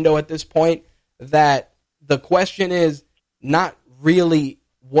out the window at this point that the question is not really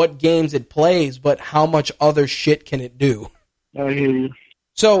what games it plays, but how much other shit can it do. I hear you.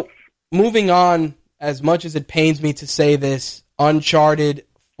 So, moving on, as much as it pains me to say this, Uncharted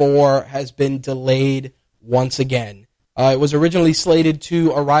 4 has been delayed once again. It was originally slated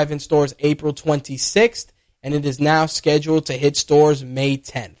to arrive in stores April 26th, and it is now scheduled to hit stores May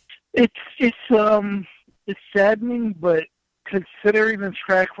 10th. It's saddening, but considering the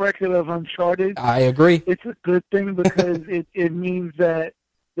track record of Uncharted, I agree. It's a good thing because it means that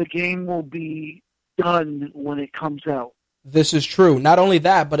the game will be done when it comes out. This is true. Not only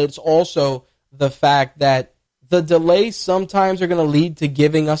that, but it's also the fact that the delays sometimes are going to lead to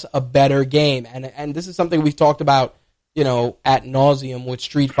giving us a better game. And this is something we've talked about, ad nauseum with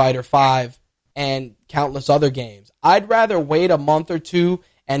Street Fighter V and countless other games. I'd rather wait a month or two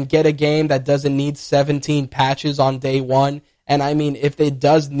and get a game that doesn't need 17 patches on day one. And I mean, if it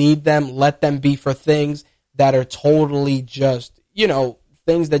does need them, let them be for things that are totally just,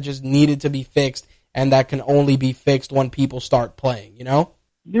 things that just needed to be fixed and that can only be fixed when people start playing,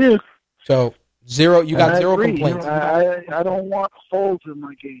 Yeah. So, zero complaints. I don't want holes in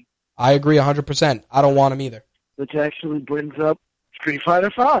my game. I agree 100%. I don't want them either. Which actually brings up Street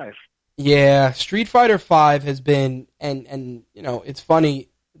Fighter V. Yeah, Street Fighter V has been, and it's funny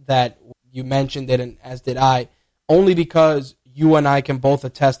that you mentioned it, and as did I, only because you and I can both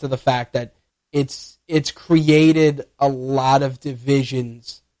attest to the fact that it's created a lot of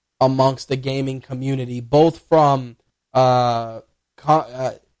divisions amongst the gaming community, both from Capcom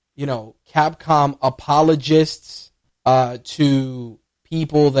apologists to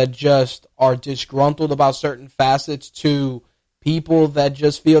people that just are disgruntled about certain facets to people that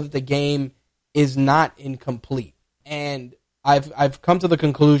just feel that the game is not incomplete. And I've come to the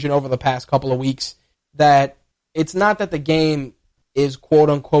conclusion over the past couple of weeks that it's not that the game is quote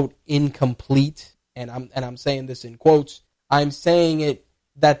unquote incomplete, and I'm saying this in quotes. I'm saying it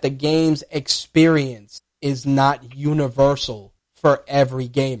that the game's experience is not universal for every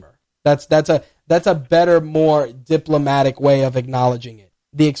gamer. That's a better, more diplomatic way of acknowledging it.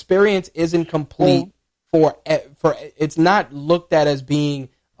 The experience isn't complete for it's not looked at as being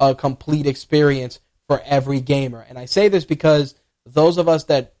a complete experience for every gamer. And I say this because those of us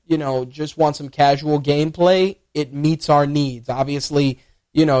that, just want some casual gameplay, it meets our needs. Obviously,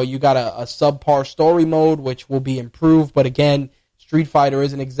 you got a subpar story mode, which will be improved. But again, Street Fighter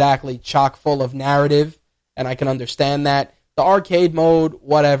isn't exactly chock full of narrative, and I can understand that. The arcade mode,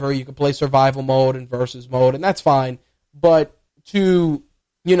 whatever, you can play survival mode and versus mode, and that's fine. But to,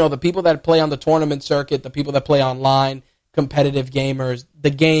 the people that play on the tournament circuit, the people that play online, competitive gamers, the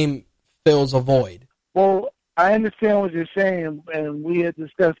game fills a void. Well, I understand what you're saying, and we had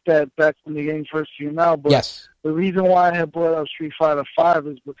discussed that back when the game first came out. But yes. The reason why I had brought up Street Fighter V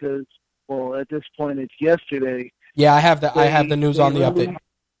is because, at this point it's yesterday. Yeah, I have the news on the update.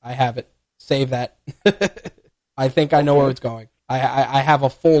 I have it. Save that. I think I know where it's going. I have a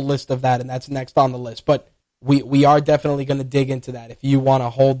full list of that, and that's next on the list. But we are definitely going to dig into that if you want to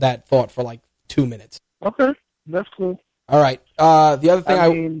hold that thought for like 2 minutes. Okay, that's cool. All right. The other thing I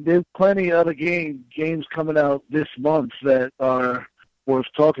mean, there's plenty of other games coming out this month that are worth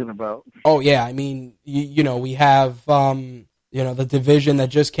talking about. Oh, yeah. I mean, you know, we have, The Division that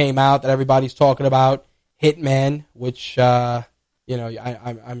just came out that everybody's talking about, Hitman, which, I'm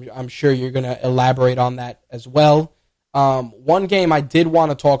sure you're going to elaborate on that as well. One game I did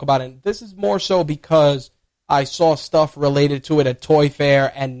want to talk about, and this is more so because I saw stuff related to it at Toy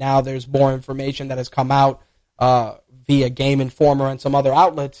Fair, and now there's more information that has come out via Game Informer and some other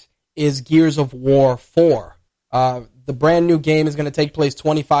outlets, is Gears of War 4. The brand new game is going to take place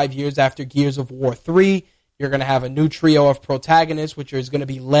 25 years after Gears of War 3. You're going to have a new trio of protagonists, which is going to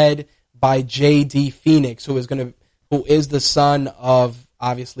be led by J.D. Phoenix, who is the son of,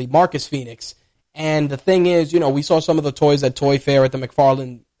 obviously, Marcus Phoenix. And the thing is, we saw some of the toys at Toy Fair at the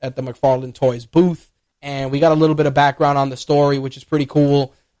McFarlane Toys booth, and we got a little bit of background on the story, which is pretty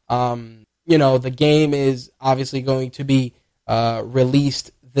cool. The game is obviously going to be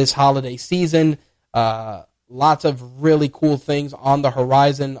released this holiday season. Lots of really cool things on the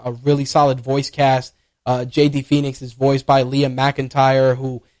horizon, a really solid voice cast. J.D. Phoenix is voiced by Liam McIntyre,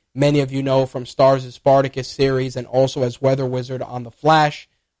 who many of you know from Starz' Spartacus series and also as Weather Wizard on The Flash,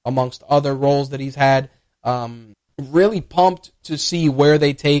 amongst other roles that he's had. Really pumped to see where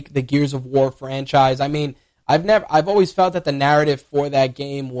they take the Gears of War franchise. I mean, I've always felt that the narrative for that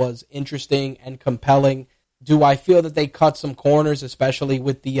game was interesting and compelling. Do I feel that they cut some corners, especially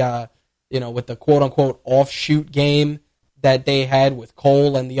with the with the quote unquote offshoot game that they had with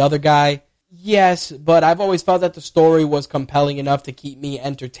Cole and the other guy? Yes, but I've always felt that the story was compelling enough to keep me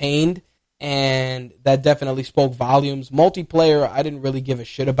entertained, and that definitely spoke volumes. Multiplayer, I didn't really give a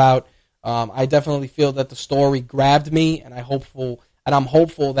shit about. I definitely feel that the story grabbed me, and I'm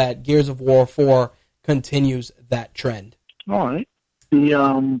hopeful that Gears of War 4 continues that trend. All right.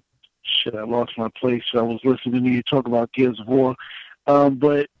 I lost my place. I was listening to you talk about Gears of War.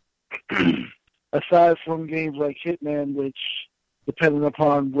 But aside from games like Hitman, which, depending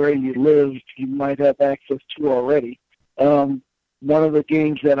upon where you live, you might have access to already, one of the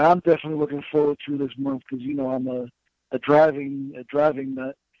games that I'm definitely looking forward to this month, because I'm a driving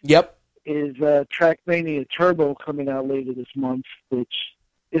nut. Yep. Is Trackmania Turbo coming out later this month, which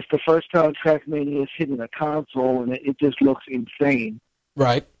is the first time Trackmania is hitting a console, and it just looks insane.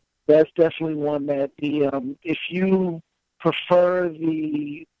 Right. That's definitely one that if you prefer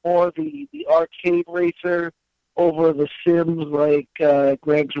the arcade racer over the sims like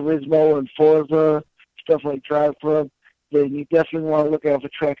Gran Turismo and Forza, stuff like Drive Club, then you definitely want to look out for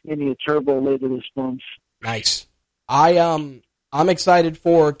Trackmania Turbo later this month. Nice. I'm excited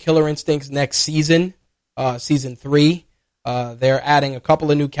for Killer Instinct's next season, season 3. They're adding a couple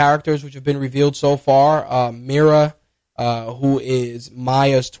of new characters which have been revealed so far. Mira, who is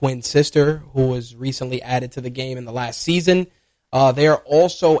Maya's twin sister, who was recently added to the game in the last season. They are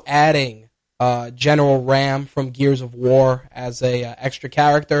also adding General Ram from Gears of War as a extra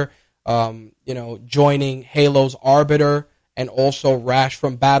character, joining Halo's Arbiter, and also Rash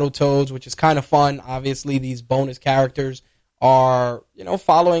from Battletoads, which is kind of fun. Obviously, these bonus characters are,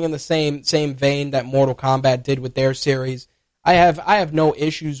 following in the same vein that Mortal Kombat did with their series. I have no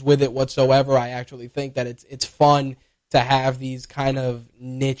issues with it whatsoever. I actually think that it's fun to have these kind of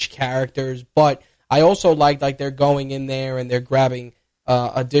niche characters, but I also like they're going in there and they're grabbing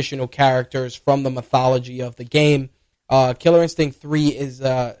additional characters from the mythology of the game. Killer Instinct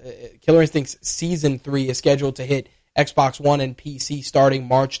Season 3 is scheduled to hit Xbox One and PC starting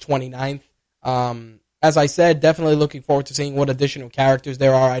March 29th. As I said, definitely looking forward to seeing what additional characters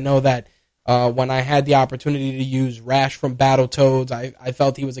there are. I know that when I had the opportunity to use Rash from Battletoads, I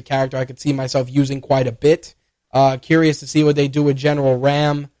felt he was a character I could see myself using quite a bit. Curious to see what they do with General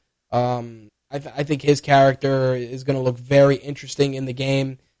Ram. I think his character is going to look very interesting in the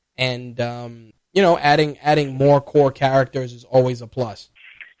game, and adding more core characters is always a plus.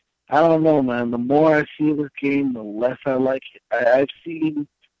 I don't know, man. The more I see this game, the less I like it. I've seen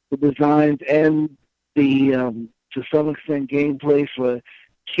the designs and the to some extent gameplay for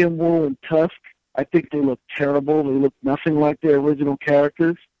Kimwoo and Tusk. I think they look terrible. They look nothing like their original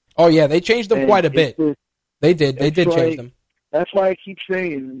characters. Oh yeah, they changed them quite a bit. They did change them. That's why I keep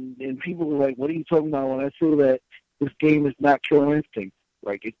saying, and people are like, what are you talking about when I say that this game is not Killer Instinct?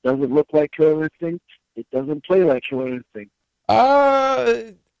 Like, it doesn't look like Killer Instinct. It doesn't play like Killer Instinct.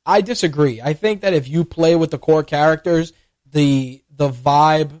 I disagree. I think that if you play with the core characters, the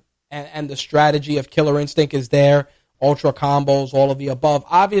vibe and the strategy of Killer Instinct is there. Ultra combos, all of the above.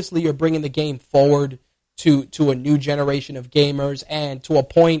 Obviously, you're bringing the game forward to a new generation of gamers, and to a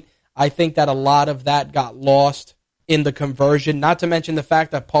point, I think that a lot of that got lost in the conversion, not to mention the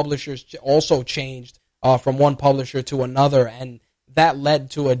fact that publishers also changed from one publisher to another, and that led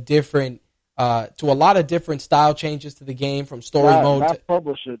to a lot of different style changes to the game, from story mode not to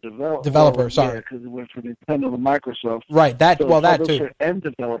publisher, developer. Sorry, because it went from Nintendo to Microsoft. Right. That publisher too. And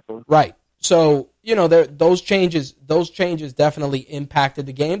developer. Right. So those changes definitely impacted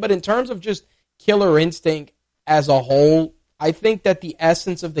the game. But in terms of just Killer Instinct as a whole, I think that the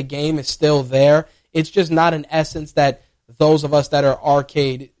essence of the game is still there. It's just not an essence that those of us that are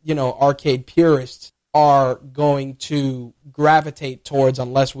arcade purists are going to gravitate towards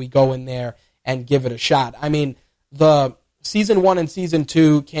unless we go in there and give it a shot. I mean, the Season 1 and Season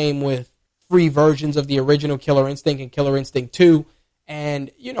 2 came with free versions of the original Killer Instinct and Killer Instinct 2,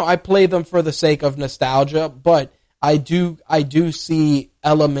 and, I play them for the sake of nostalgia, but I do see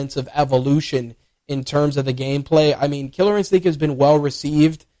elements of evolution in terms of the gameplay. I mean, Killer Instinct has been well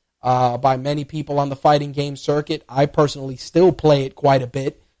received by many people on the fighting game circuit. I personally still play it quite a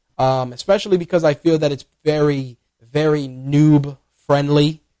bit, especially because I feel that it's very, very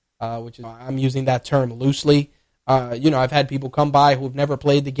noob-friendly, which is, I'm using that term loosely. I've had people come by who've never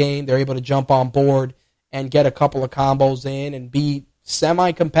played the game. They're able to jump on board and get a couple of combos in and be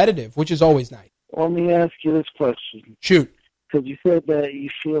semi-competitive, which is always nice. Let me ask you this question. Shoot. Because you said that you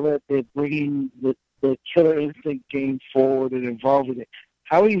feel that they're bringing the Killer Instinct game forward and involving it.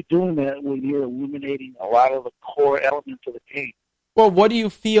 How are you doing that when you're eliminating a lot of the core elements of the game? Well, what do you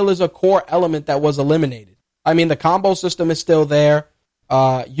feel is a core element that was eliminated? I mean, the combo system is still there.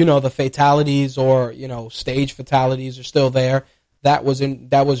 The fatalities or, stage fatalities are still there. That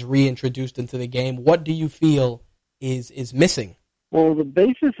was reintroduced into the game. What do you feel is missing? Well, the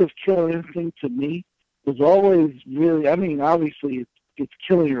basis of Killer Instinct to me was always really, I mean, obviously it's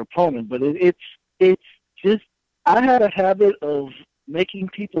killing your opponent, but it's just, I had a habit of making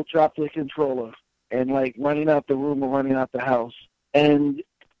people drop their controller and like running out the room or running out the house. And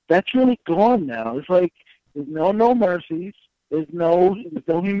that's really gone now. It's like there's no mercies, there's no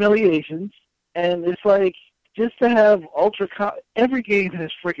humiliations, and it's like just to have every game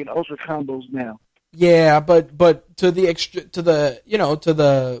has freaking ultra combos now. Yeah, but to the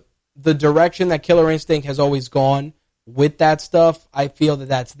direction that Killer Instinct has always gone with that stuff, I feel that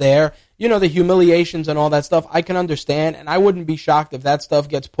that's there. The humiliations and all that stuff, I can understand, and I wouldn't be shocked if that stuff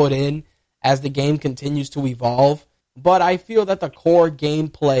gets put in as the game continues to evolve. But I feel that the core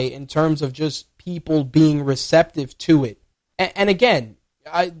gameplay, in terms of just people being receptive to it, and again,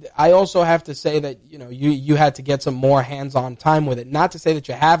 I also have to say that you had to get some more hands-on time with it. Not to say that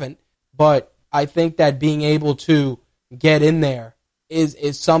you haven't, but I think that being able to get in there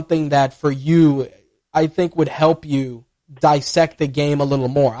is something that for you, I think would help you dissect the game a little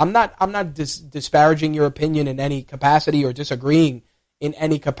more. I'm not disparaging your opinion in any capacity or disagreeing in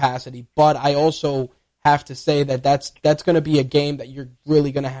any capacity, but I also have to say that that's going to be a game that you're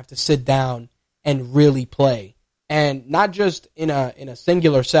really going to have to sit down and really play, and not just in a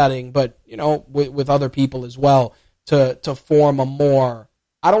singular setting, but with other people as well, to form a more,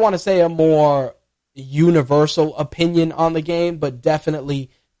 I don't want to say a more universal opinion on the game, but definitely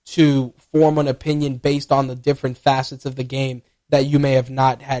to form an opinion based on the different facets of the game that you may have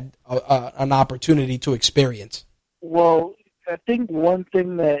not had an opportunity to experience. Well, I think one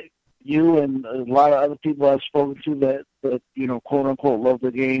thing that you and a lot of other people I've spoken to that quote unquote love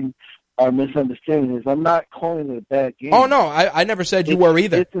the game are misunderstanding is I'm not calling it a bad game. Oh no, I never said you were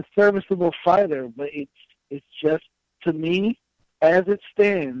either. It's a serviceable fighter, but it's just, to me, as it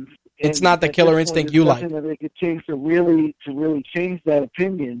stands, it's not the Killer Instinct you like. That they could change to really change that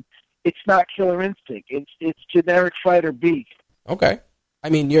opinion. It's not Killer Instinct. It's generic fighter B. Okay, I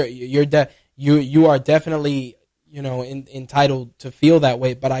mean you are definitely entitled to feel that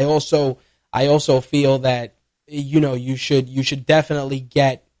way, but I also feel that you should definitely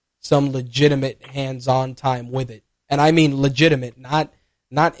get some legitimate hands-on time with it, and I mean legitimate, not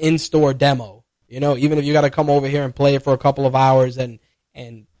in-store demo. Even if you got to come over here and play it for a couple of hours and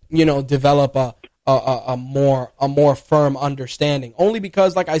develop a more firm understanding. Only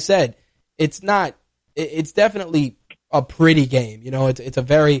because, like I said, it's definitely a pretty game. It's a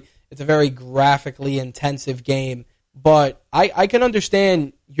very graphically intensive game. But I can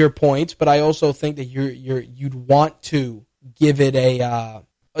understand your points, but I also think that you'd want to give it a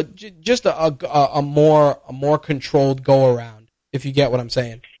more controlled go around, if you get what I'm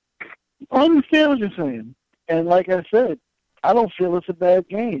saying. I understand what you're saying, and like I said, I don't feel it's a bad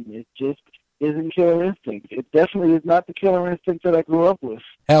game. It just isn't Killer Instinct. It definitely is not the Killer Instinct that I grew up with.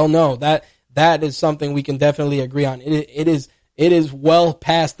 Hell no, that is something we can definitely agree on. It is well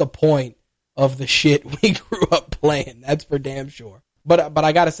past the point of the shit we grew up playing. That's for damn sure. But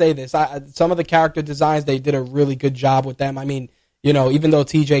I got to say this. Some of the character designs, they did a really good job with them. I mean, you know, even though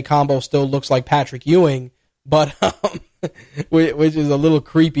TJ Combo still looks like Patrick Ewing, but which is a little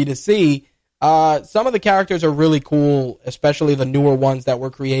creepy to see, some of the characters are really cool, especially the newer ones that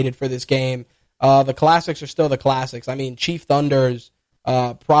were created for this game. The classics are still the classics. I mean, Chief Thunder's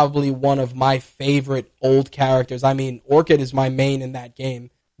probably one of my favorite old characters. I mean, Orchid is my main in that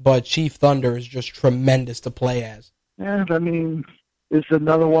game, but Chief Thunder is just tremendous to play as. Yeah, I mean, it's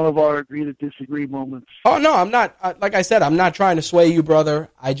another one of our agree to disagree moments. Oh, no, I'm not. Like I said, I'm not trying to sway you, brother.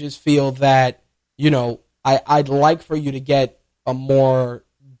 I just feel that, you know, I'd like for you to get a more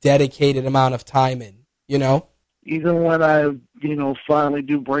dedicated amount of time in, you know? Even when I, you know, finally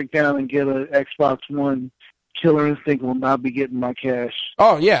do break down and get an Xbox One, Killer Instinct will not be getting my cash.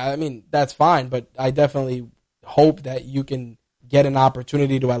 Oh, yeah, I mean, that's fine, but I definitely hope that you can get an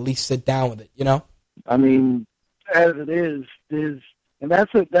opportunity to at least sit down with it, you know? I mean, as it is, and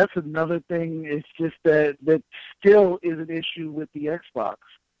that's another thing. It's just that still is an issue with the Xbox.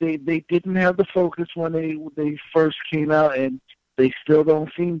 They didn't have the focus when they first came out, and they still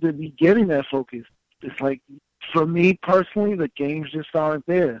don't seem to be getting that focus. It's like, for me personally, the games just aren't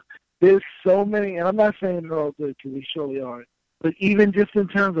there. There's so many, and I'm not saying they're all good because they surely aren't, but even just in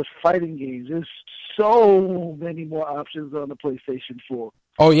terms of fighting games, there's so many more options on the PlayStation 4.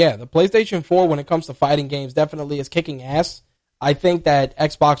 Oh, yeah, the PlayStation 4, when it comes to fighting games, definitely is kicking ass. I think that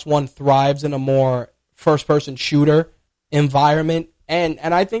Xbox One thrives in a more first-person shooter environment, and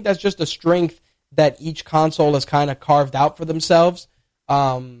I think that's just a strength that each console has kind of carved out for themselves.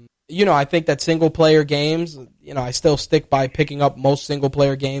 You know, I think that single-player games, you know, I still stick by picking up most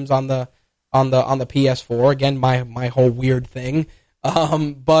single-player games on the PS4. Again, my whole weird thing.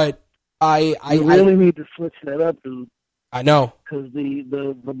 But I really need to switch that up, dude. I know. Because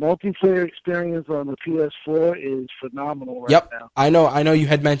the multiplayer experience on the PS4 is phenomenal right now. I know you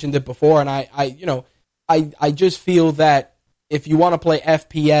had mentioned it before, and I just feel that if you want to play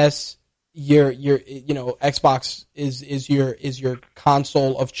FPS, your Xbox is your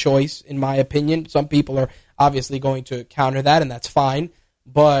console of choice, in my opinion. Some people are obviously going to counter that, and that's fine.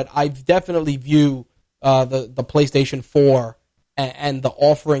 But I definitely view the PlayStation 4 and the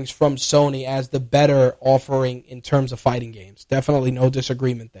offerings from Sony as the better offering in terms of fighting games. Definitely no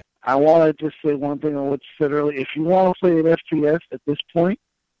disagreement there. I want to just say one thing on what you said earlier. If you want to play an FPS at this point,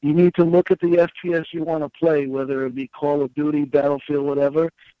 you need to look at the FPS you want to play, whether it be Call of Duty, Battlefield, whatever.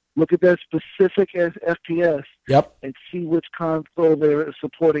 Look at that specific FPS and see which console they're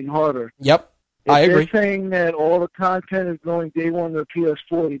supporting harder. Yep, if I agree. They're saying that all the content is going day one to the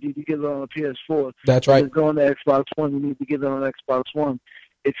PS4, you need to get it on the PS4. That's right. If it's going to Xbox One, you need to get it on Xbox One.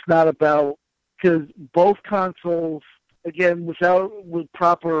 It's not about, because both consoles, again, with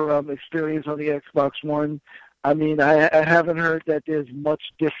proper experience on the Xbox One, I mean, I haven't heard that there's much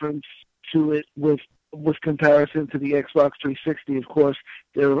difference to it with comparison to the Xbox 360. Of course,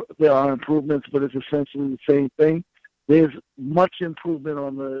 there are improvements, but it's essentially the same thing. There's much improvement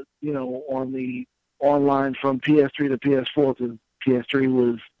on the online from PS3 to PS4, because PS3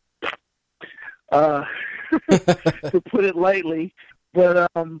 was, to put it lightly, but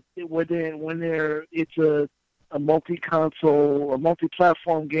it's a multi-console, a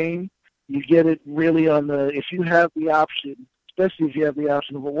multi-platform game, you get it really on if you have the option, especially if you have the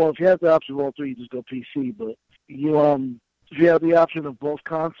option of, if you have the option of all three, you just go PC, but if you have the option of both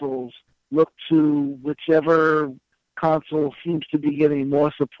consoles, look to whichever console seems to be getting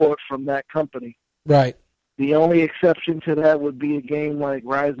more support from that company. Right. The only exception to that would be a game like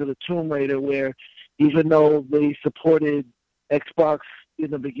Rise of the Tomb Raider, where even though they supported Xbox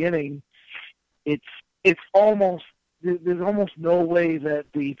in the beginning, there's almost no way that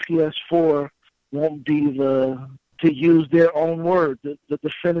the PS4 won't be to use their own word, the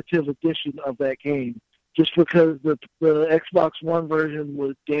definitive edition of that game, just because the Xbox One version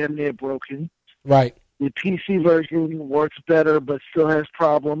was damn near broken. Right. The PC version works better but still has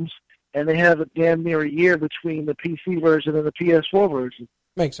problems, and they have a damn near a year between the PC version and the PS4 version.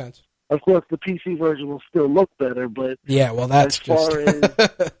 Makes sense. Of course, the PC version will still look better, but yeah, well, that's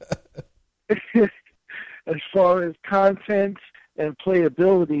as far as content and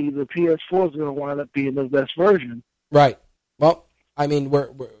playability, the PS4 is going to wind up being the best version. Right. Well, I mean, we're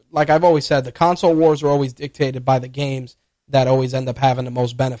like I've always said, the console wars are always dictated by the games that always end up having the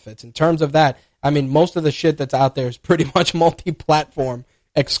most benefits. In terms of that, I mean, most of the shit that's out there is pretty much multi-platform,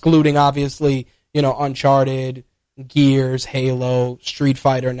 excluding, obviously, Uncharted, Gears, Halo, Street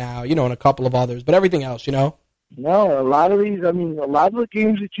Fighter now, and a couple of others. But everything else, No, a lot of the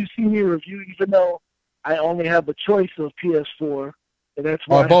games that you see me review, even though I only have a choice of PS4, and that's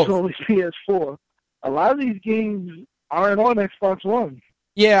why it's only PS4. A lot of these games aren't on Xbox One.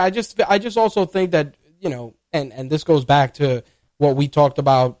 Yeah, I just also think that, and this goes back to what we talked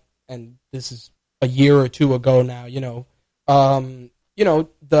about, and this is a year or two ago now,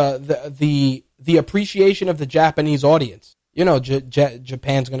 the appreciation of the Japanese audience.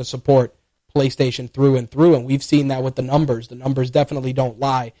 Japan's going to support PlayStation through and through, and we've seen that with the numbers. The numbers definitely don't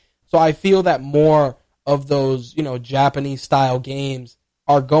lie. So I feel that more of those, Japanese-style games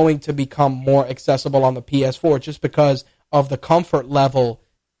are going to become more accessible on the PS4 just because of the comfort level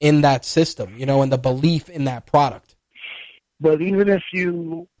in that system, and the belief in that product. But even if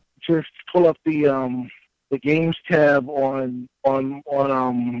you just pull up the games tab on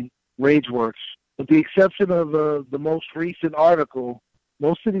RageWorks, with the exception of the most recent article,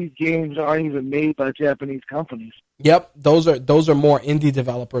 most of these games aren't even made by Japanese companies. Yep, those are more indie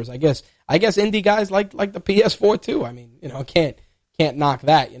developers. I guess indie guys like the PS4 too. I mean, can't knock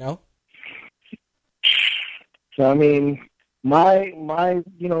that, So I mean, my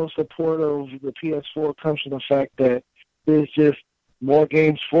support of the PS4 comes from the fact that there's just more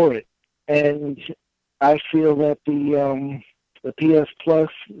games for it, and I feel that the PS Plus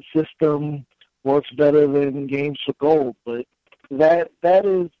system works better than Games for Gold, but that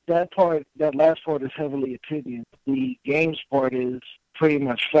last part is heavily opinion. The games part is pretty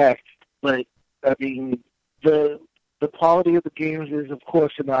much fact, but I mean the quality of the games is, of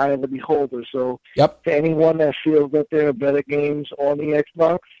course, in the eye of the beholder. So, yep. To anyone that feels that there are better games on the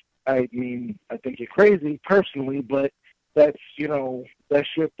Xbox, I mean, I think you're crazy personally, but that's your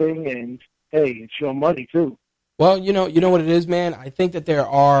thing, and hey, it's your money too. Well, you know what it is, man. I think that there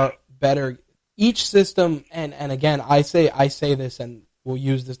are better each system, and again, I say this, and we'll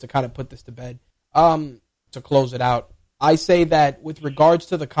use this to kind of put this to bed. To close it out, I say that with regards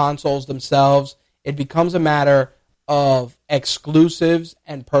to the consoles themselves, it becomes a matter of exclusives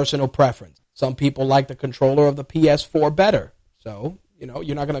and personal preference. Some people like the controller of the PS4 better. So,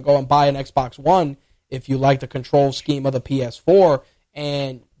 you're not going to go and buy an Xbox One if you like the control scheme of the PS4.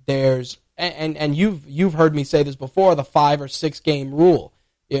 And there's and you've heard me say this before, the 5 or 6 game rule.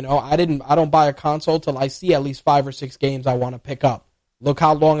 I don't buy a console till I see at least 5 or 6 games I want to pick up. Look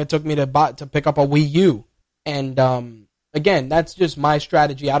how long it took me to pick up a Wii U. And again, that's just my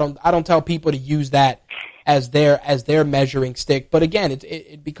strategy. I don't tell people to use that as their measuring stick. But again,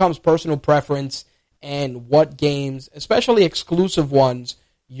 it becomes personal preference and what games, especially exclusive ones,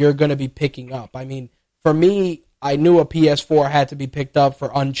 you're going to be picking up. I mean, for me, I knew a PS4 had to be picked up for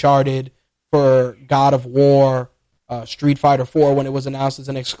Uncharted, for God of War, Street Fighter 4 when it was announced as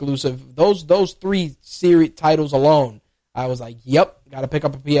an exclusive. Those 3 series titles alone, I was like, yep, got to pick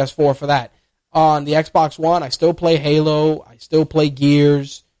up a PS4 for that. On the Xbox One, I still play Halo. I still play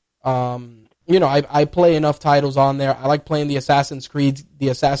Gears. I play enough titles on there. I like playing the Assassin's Creed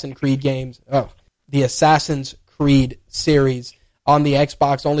games. The Assassin's Creed series on the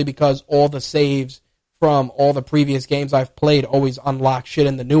Xbox only because all the saves from all the previous games I've played always unlock shit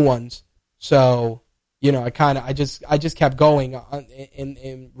in the new ones. So, I just kept going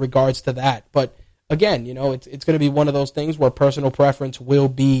in regards to that. But again, it's going to be one of those things where personal preference will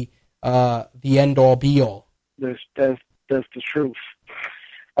be the end all be all. That's the truth.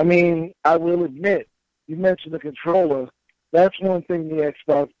 I mean, I will admit, you mentioned the controller. That's one thing the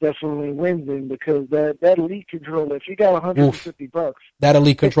Xbox definitely wins in, because that Elite controller, if you got $150, that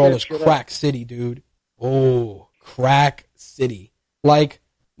Elite controller is crack city, dude. Oh, crack city. Like,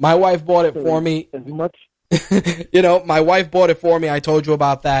 my wife bought it for me. As much, my wife bought it for me. I told you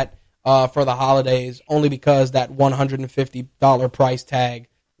about that for the holidays, only because that $150 price tag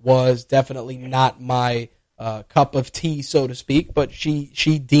was definitely not my cup of tea, so to speak. But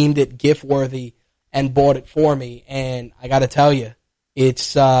she deemed it gift worthy and bought it for me. And I got to tell you,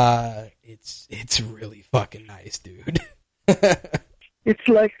 it's really fucking nice, dude. It's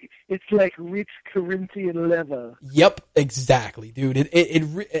like rich Corinthian leather. Yep, exactly, dude.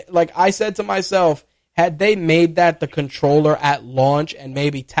 It like I said to myself, had they made that the controller at launch and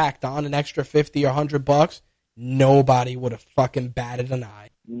maybe tacked on an extra $50 or $100, nobody would have fucking batted an eye.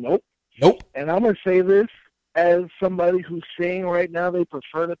 Nope. And I'm gonna say this as somebody who's saying right now they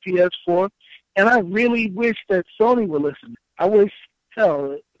prefer the PS4, and I really wish that Sony would listen. I wish.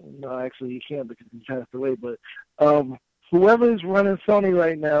 No, actually, you can't because he passed away. But whoever is running Sony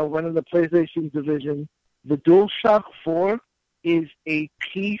right now, running the PlayStation division, the DualShock 4 is a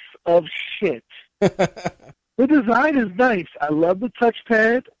piece of shit. The design is nice. I love the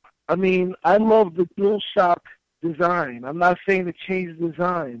touchpad. I mean, I love the DualShock design. I'm not saying to change the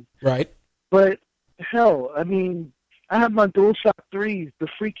design. Right. But, hell, I mean, I have my DualShock 3s. The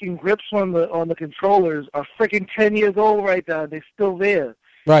freaking grips on the controllers are freaking 10 years old right now. They're still there.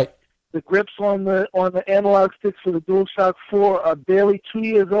 Right. The grips on the analog sticks for the DualShock 4 are barely 2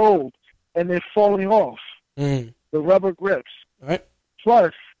 years old, and they're falling off. Mm. The rubber grips. All right.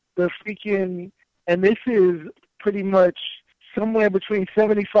 Plus, the freaking, and this is pretty much somewhere between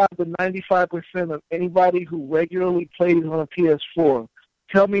 75 to 95% of anybody who regularly plays on a PS4.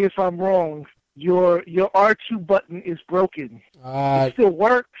 Tell me if I'm wrong. Your R2 button is broken. It still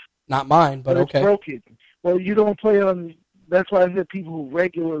works. Not mine, but okay. It's broken. Well, you don't play on. That's why I said people who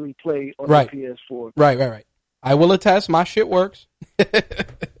regularly play on right. the PS4. Right. I will attest. My shit works.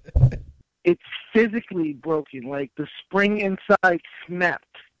 It's physically broken. Like the spring inside snapped.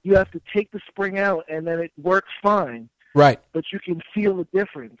 You have to take the spring out, and then it works fine. Right. But you can feel the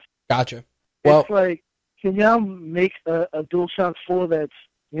difference. Gotcha. Well, it's like, can y'all make a DualShock 4 that's,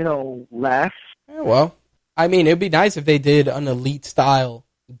 lasts? Yeah, well, I mean, it'd be nice if they did an Elite-style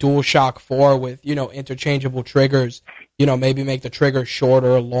DualShock 4 with, interchangeable triggers. Maybe make the triggers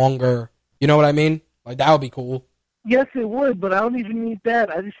shorter, longer. You know what I mean? Like, that would be cool. Yes, it would, but I don't even need that.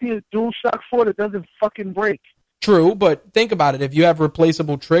 I just need a DualShock 4 that doesn't fucking break. True, but think about it. If you have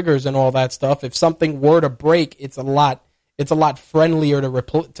replaceable triggers and all that stuff, if something were to break, it's a lot friendlier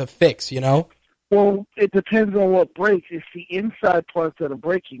to fix, Well, it depends on what breaks. It's the inside parts that are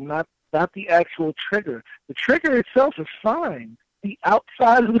breaking, not the actual trigger. The trigger itself is fine. The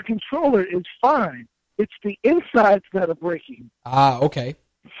outside of the controller is fine. It's the insides that are breaking. Ah, okay.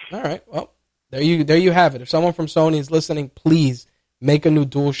 All right. Well, there you have it. If someone from Sony is listening, please make a new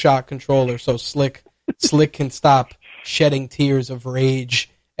DualShock controller so Slick can stop shedding tears of rage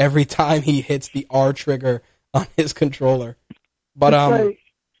every time he hits the R trigger on his controller. But go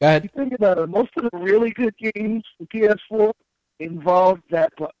ahead. You think about it. Most of the really good games for PS4 involve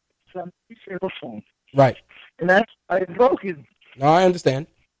that button. Some phone. Right. And that's broken. No, I understand.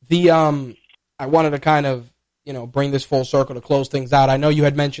 I wanted to kind of bring this full circle to close things out. I know you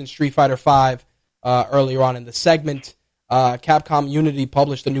had mentioned Street Fighter V earlier on in the segment. Capcom Unity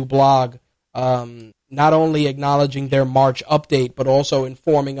published a new blog. Not only acknowledging their March update, but also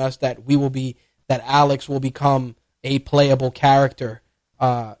informing us that Alex will become a playable character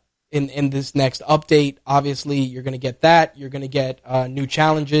in this next update. Obviously, you're going to get that. You're going to get new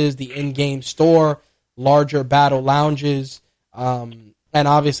challenges, the in-game store, larger battle lounges, and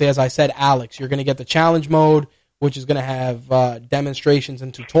obviously, as I said, Alex. You're going to get the challenge mode, which is going to have demonstrations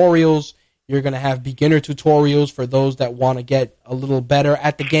and tutorials. You're going to have beginner tutorials for those that want to get a little better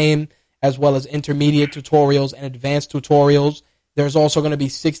at the game, as well as intermediate tutorials and advanced tutorials. There's also going to be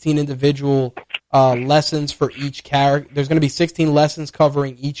 16 individual lessons for each character. There's going to be 16 lessons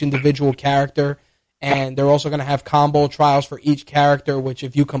covering each individual character, and they're also going to have combo trials for each character, which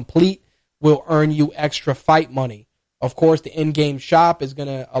if you complete, will earn you extra fight money. Of course, the in-game shop is going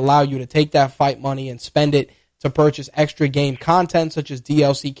to allow you to take that fight money and spend it to purchase extra game content, such as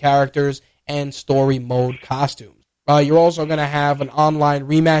DLC characters and story mode costumes. You're also going to have an online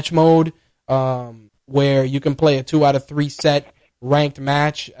rematch mode where you can play a 2 out of 3 set ranked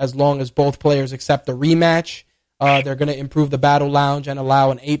match as long as both players accept the rematch. They're going to improve the battle lounge and allow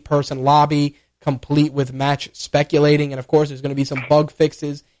an 8-person lobby complete with match speculating. And, of course, there's going to be some bug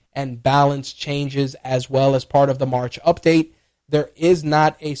fixes and balance changes as well as part of the March update. There is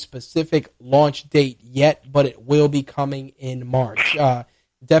not a specific launch date yet, but it will be coming in March.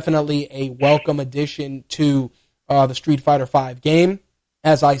 Definitely a welcome addition to the Street Fighter V game.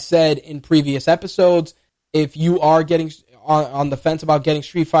 As I said in previous episodes, if you are getting on the fence about getting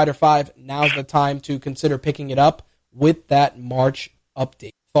Street Fighter V, now's the time to consider picking it up with that March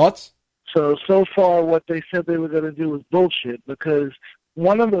update. Thoughts? So far what they said they were going to do was bullshit, because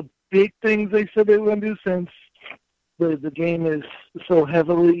one of the big things they said they were going to do, since the game is so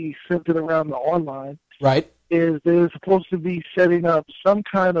heavily centered around the online, right, is they're supposed to be setting up some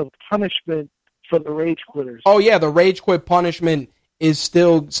kind of punishment for the rage quitters. Oh, yeah, the rage quit punishment is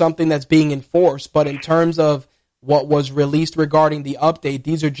still something that's being enforced, but in terms of what was released regarding the update,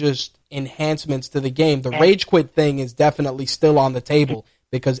 these are just enhancements to the game. The rage quit thing is definitely still on the table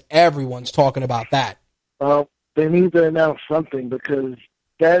because everyone's talking about that. Well, they need to announce something, because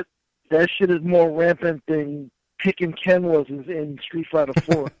that shit is more rampant than picking Ken was in Street Fighter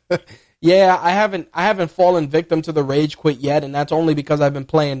 4. Yeah, I haven't fallen victim to the rage quit yet, and that's only because I've been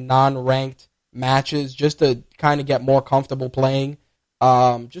playing non-ranked matches just to kind of get more comfortable playing.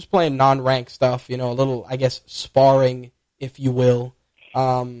 Just playing non-ranked stuff, a little, I guess, sparring, if you will.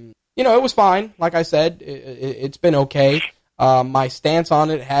 It was fine. Like I said, it's been okay. My stance on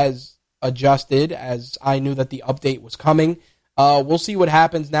it has adjusted as I knew that the update was coming. We'll see what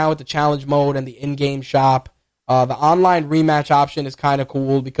happens now with the challenge mode and the in-game shop. The online rematch option is kind of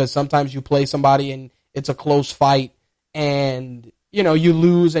cool because sometimes you play somebody and it's a close fight and you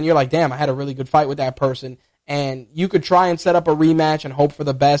lose and you're like, damn, I had a really good fight with that person. And you could try and set up a rematch and hope for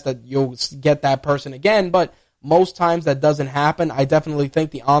the best that you'll get that person again. But most times that doesn't happen. I definitely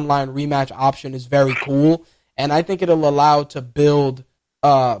think the online rematch option is very cool. And I think it'll allow to build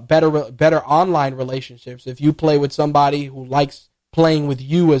better online relationships. If you play with somebody who likes playing with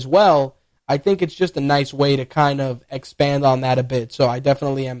you as well, I think it's just a nice way to kind of expand on that a bit. So I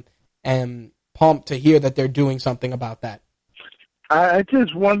definitely am pumped to hear that they're doing something about that. I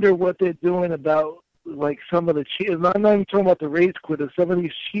just wonder what they're doing about, like, some of the cheaters. I'm not even talking about the race quitters. Some of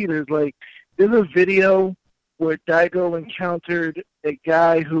these cheaters, like, there's a video where Daigo encountered a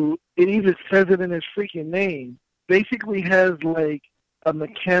guy who, it even says it in his freaking name, basically has, like, a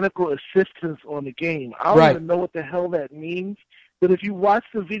mechanical assistance on the game. I don't even know what the hell that means, but if you watch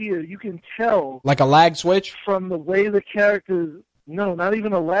the video, you can tell. Like a lag switch? From the way the characters, no, not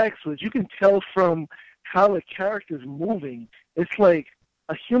even a lag switch. You can tell from how the character's moving. It's like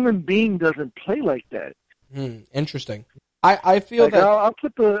a human being doesn't play like that. Interesting. I feel like that I'll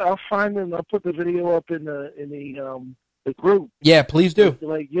put the video up in the group. Yeah, please do.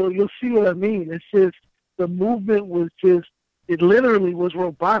 Like you'll see what I mean. It's just the movement was just, it literally was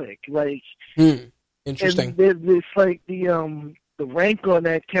robotic. Like interesting. And it's like the rank on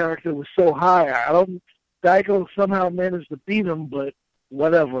that character was so high. Daigo somehow managed to beat him, but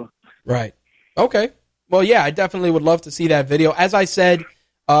whatever. Right. Okay. Well, yeah, I definitely would love to see that video. As I said,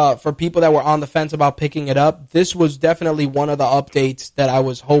 for people that were on the fence about picking it up, this was definitely one of the updates that I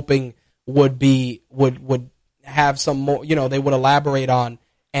was hoping would have some more, they would elaborate on,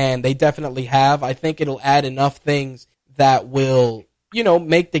 and they definitely have. I think it'll add enough things that will,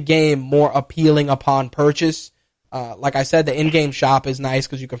 make the game more appealing upon purchase. Like I said, the in-game shop is nice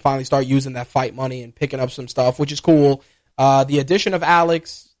because you can finally start using that fight money and picking up some stuff, which is cool. The addition of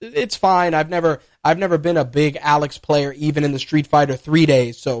Alex, it's fine. I've never been a big Alex player, even in the Street Fighter 3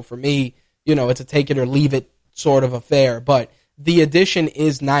 days. So for me, it's a take it or leave it sort of affair. But the addition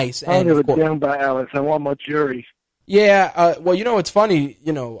is nice. I don't give a damn about Alex. I want my jury. Yeah. Well, it's funny.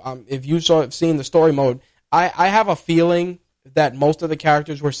 If you seen the story mode, I have a feeling that most of the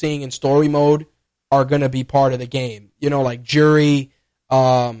characters we're seeing in story mode are going to be part of the game. Like Jury,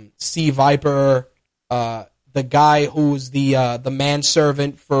 C Viper, the guy who's the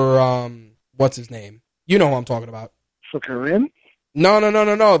manservant for what's his name? You know who I'm talking about. For Corinne?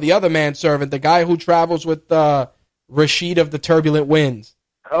 No. The other manservant, the guy who travels with Rashid of the Turbulent Winds.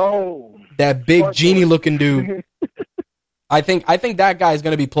 Oh, that big genie-looking dude. I think that guy's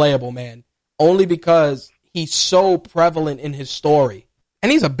gonna be playable, man. Only because he's so prevalent in his story, and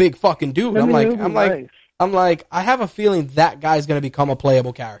he's a big fucking dude. I'm like, I have a feeling that guy's gonna become a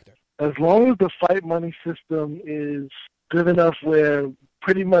playable character. As long as the fight money system is good enough where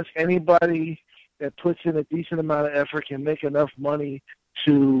pretty much anybody that puts in a decent amount of effort can make enough money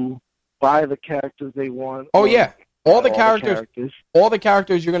to buy the characters they want. Oh, yeah. All the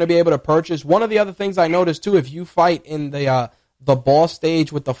characters you're going to be able to purchase. One of the other things I noticed, too, if you fight in the boss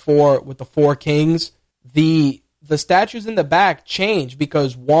stage with the four kings, the statues in the back change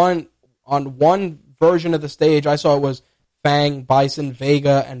because on one version of the stage, I saw it was Fang, Bison,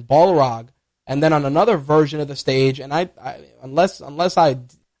 Vega, and Balrog. And then on another version of the stage, and unless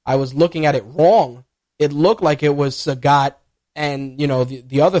I was looking at it wrong, it looked like it was Sagat and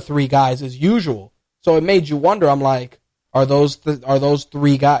the other three guys as usual. So it made you wonder. I'm like, are those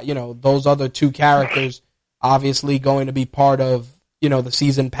three guys? Those other two characters obviously going to be part of the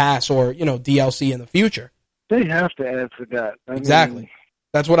season pass or DLC in the future? They have to add Sagat. Exactly.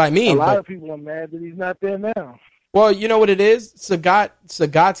 That's what I mean. A lot of people are mad that he's not there now. Well, you know what it is?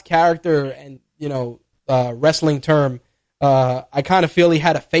 Sagat's character and, wrestling term, I kind of feel he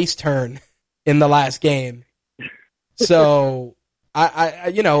had a face turn in the last game. So,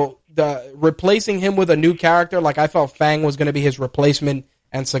 replacing him with a new character, like I felt Fang was going to be his replacement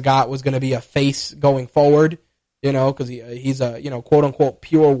and Sagat was going to be a face going forward, because he's a, quote-unquote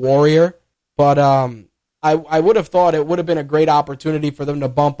pure warrior. But I would have thought it would have been a great opportunity for them to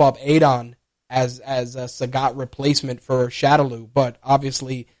bump up Adon as a Sagat replacement for Shadaloo, but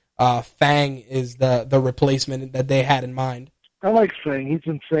obviously Fang is the replacement that they had in mind. I like Fang. He's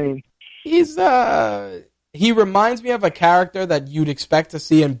insane. He reminds me of a character that you'd expect to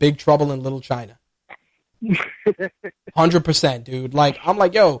see in Big Trouble in Little China. 100%, dude. Like, I'm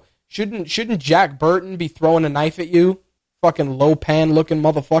like, yo, shouldn't Jack Burton be throwing a knife at you? Fucking low-pan looking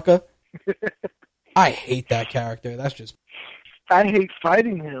motherfucker. I hate that character. That's just... I hate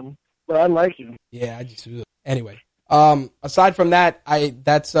fighting him. But I like him. Yeah, anyway. Aside from that,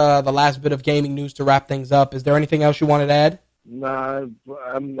 that's the last bit of gaming news to wrap things up. Is there anything else you wanted to add? Nah,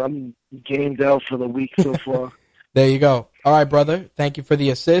 I'm gamed out for the week so far. There you go. All right, brother. Thank you for the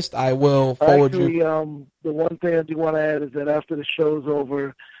assist. I will forward Actually, you. the one thing I do want to add is that after the show's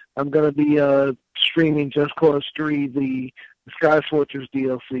over, I'm going to be streaming Just Cause 3, the Sky Fortress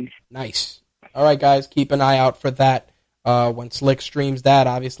DLC. Nice. All right, guys. Keep an eye out for that. When Slick streams that,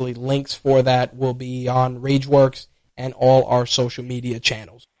 obviously links for that will be on RageWorks and all our social media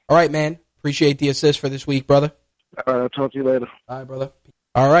channels. All right, man. Appreciate the assist for this week, brother. I'll talk to you later. All right, brother.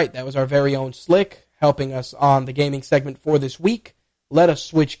 All right, that was our very own Slick helping us on the gaming segment for this week. Let us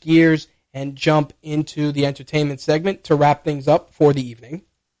switch gears and jump into the entertainment segment to wrap things up for the evening.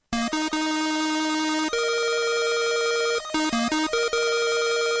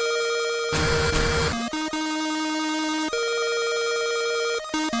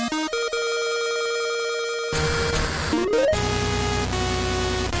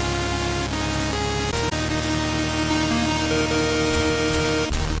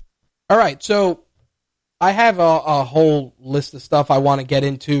 All right, so I have a whole list of stuff I want to get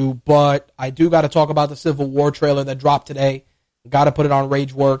into, but I do got to talk about the Civil War trailer that dropped today. Got to put it on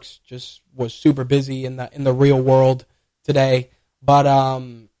RageWorks. Just was super busy in the real world today, but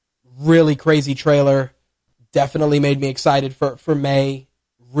really crazy trailer. Definitely made me excited for May.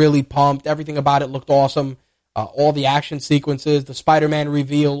 Really pumped. Everything about it looked awesome. All the action sequences, the Spider-Man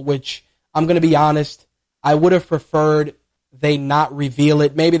reveal, which I'm going to be honest, I would have preferred they not reveal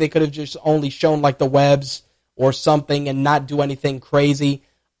it. Maybe they could have just only shown like the webs or something and not do anything crazy.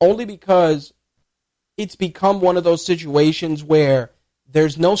 Only because it's become one of those situations where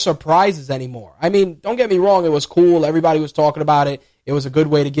there's no surprises anymore. I mean, don't get me wrong, it was cool. Everybody was talking about it. It was a good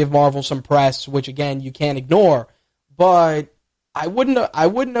way to give Marvel some press, which again, you can't ignore. But I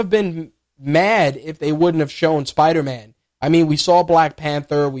wouldn't have been mad if they wouldn't have shown Spider-Man. I mean, we saw Black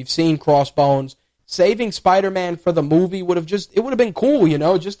Panther, we've seen Crossbones. Saving Spider-Man for the movie would have been cool,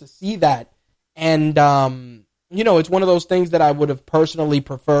 just to see that. And, it's one of those things that I would have personally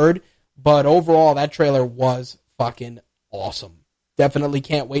preferred. But overall, that trailer was fucking awesome. Definitely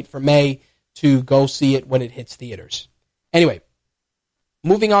can't wait for May to go see it when it hits theaters. Anyway,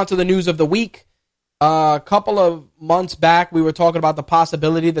 moving on to the news of the week. A couple of months back, we were talking about the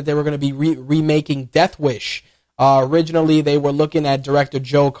possibility that they were going to be remaking Death Wish. Originally, they were looking at director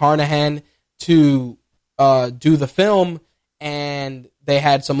Joe Carnahan to do the film, and they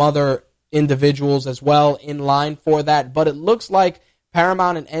had some other individuals as well in line for that. But it looks like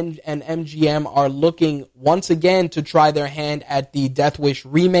Paramount and MGM are looking once again to try their hand at the Death Wish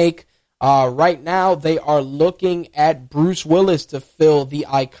remake. Right now, they are looking at Bruce Willis to fill the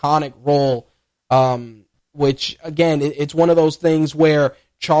iconic role, which, again, it's one of those things where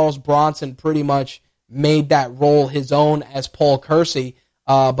Charles Bronson pretty much made that role his own as Paul Kersey.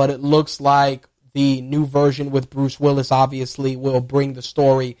 But it looks like the new version with Bruce Willis obviously will bring the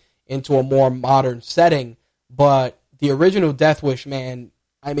story into a more modern setting. But the original Death Wish, man,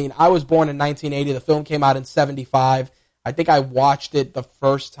 I mean, I was born in 1980. The film came out in 75. I think I watched it the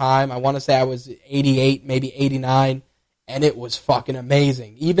first time. I want to say I was 88, maybe 89, and it was fucking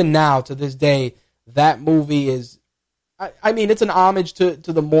amazing. Even now, to this day, that movie is, I mean, it's an homage to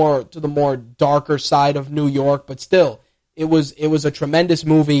the more darker side of New York, but still, it was a tremendous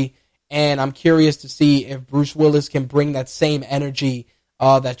movie, and I'm curious to see if Bruce Willis can bring that same energy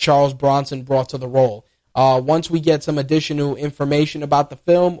that Charles Bronson brought to the role. Once we get some additional information about the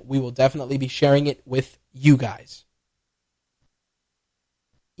film, we will definitely be sharing it with you guys.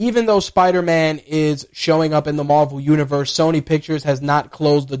 Even though Spider-Man is showing up in the Marvel Universe, Sony Pictures has not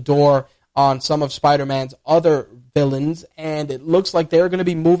closed the door on some of Spider-Man's other villains, and it looks like they're going to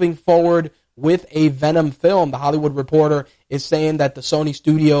be moving forward with a Venom film. The Hollywood Reporter is saying that the Sony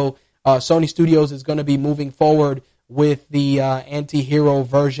Studios is going to be moving forward with the anti-hero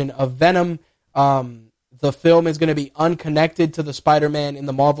version of Venom. The film is going to be unconnected to the Spider-Man in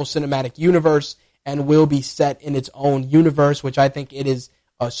the Marvel Cinematic Universe and will be set in its own universe, which I think it is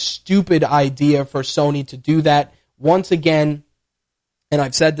a stupid idea for Sony to do that. Once again, and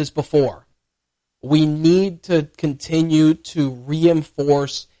I've said this before, we need to continue to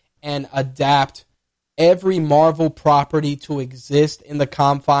reinforce and adapt every Marvel property to exist in the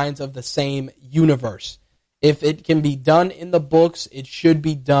confines of the same universe. If it can be done in the books, it should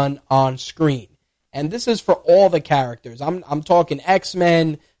be done on screen. And this is for all the characters. I'm talking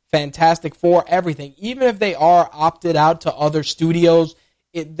X-Men, Fantastic Four, everything. Even if they are opted out to other studios,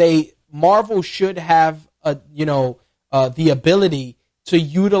 Marvel should have the ability to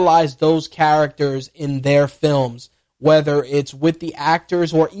utilize those characters in their films, whether it's with the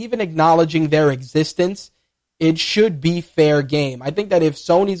actors or even acknowledging their existence. It should be fair game. I think that if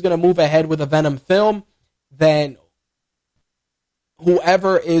Sony's going to move ahead with a Venom film, then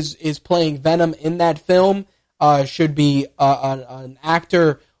whoever is playing Venom in that film should be an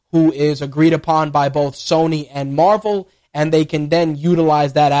actor who is agreed upon by both Sony and Marvel, and they can then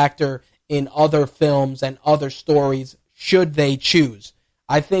utilize that actor in other films and other stories should they choose.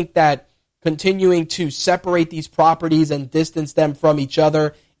 I think that continuing to separate these properties and distance them from each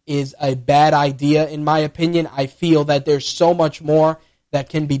other is a bad idea, in my opinion. I feel that there's so much more that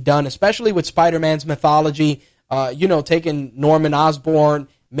can be done, especially with Spider-Man's mythology. Taking Norman Osborn,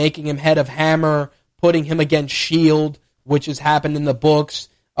 making him head of Hammer, putting him against S.H.I.E.L.D., which has happened in the books,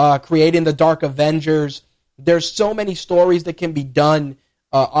 creating the Dark Avengers. There's so many stories that can be done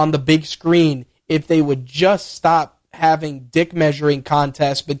on the big screen if they would just stop having dick measuring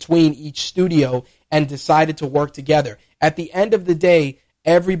contests between each studio and decided to work together. At the end of the day,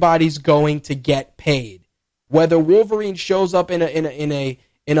 everybody's going to get paid. Whether Wolverine shows up in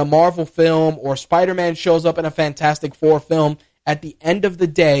a Marvel film or Spider-Man shows up in a Fantastic Four film, at the end of the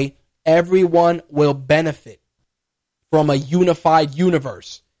day, everyone will benefit from a unified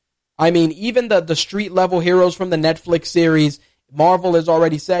universe. I mean, even the street level heroes from the Netflix series, Marvel has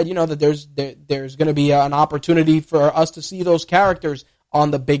already said, that there's going to be an opportunity for us to see those characters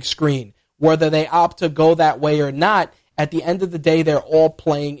on the big screen. Whether they opt to go that way or not, at the end of the day, they're all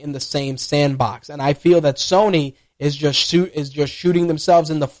playing in the same sandbox. And I feel that Sony is just shooting themselves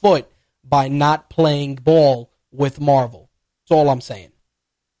in the foot by not playing ball with Marvel. That's all I'm saying.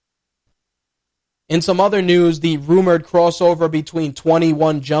 In some other news, the rumored crossover between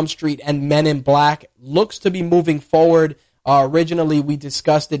 21 Jump Street and Men in Black looks to be moving forward. Originally, we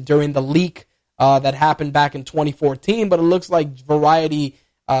discussed it during the leak that happened back in 2014, but it looks like Variety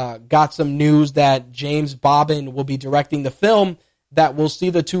got some news that James Bobbin will be directing the film that will see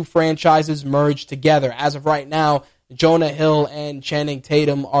the two franchises merge together. As of right now, Jonah Hill and Channing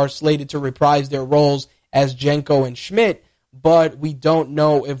Tatum are slated to reprise their roles as Jenko and Schmidt, but we don't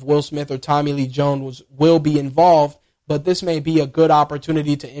know if Will Smith or Tommy Lee Jones will be involved, but this may be a good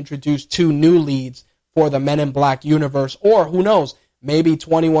opportunity to introduce two new leads for the Men in Black universe, or who knows, maybe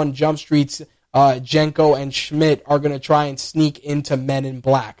 21 Jump Street's Jenko and Schmidt are going to try and sneak into Men in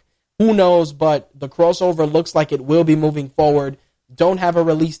Black. Who knows, but the crossover looks like it will be moving forward. Don't have a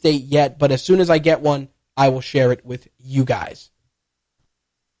release date yet, but as soon as I get one, I will share it with you guys.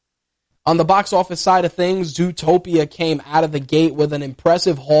 On the box office side of things, Zootopia came out of the gate with an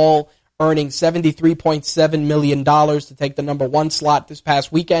impressive haul, earning $73.7 million to take the number one slot this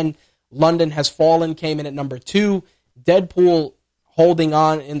past weekend. London Has Fallen came in at number 2. Deadpool, holding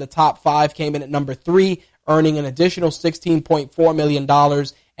on in the top 5, came in at number 3, earning an additional $16.4 million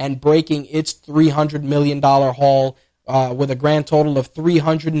and breaking its $300 million haul with a grand total of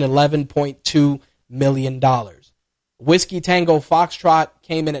 $311.2 million. Whiskey Tango Foxtrot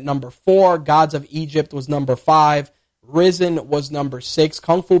came in at number 4. Gods of Egypt was number 5. Risen was number 6.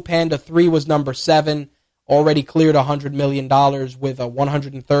 Kung Fu Panda 3 was number 7. Already cleared $100 million with a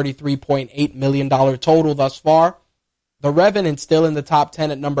 $133.8 million total thus far. The Revenant still in the top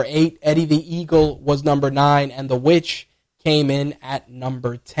 10 at number 8. Eddie the Eagle was number 9. And The Witch came in at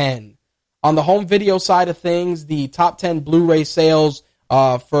number 10. On the home video side of things, the top 10 Blu-ray sales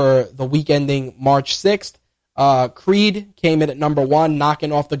for the week ending March 6th. Creed came in at number 1,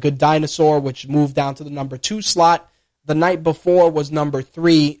 knocking off The Good Dinosaur, which moved down to the number 2 slot. The Night Before was number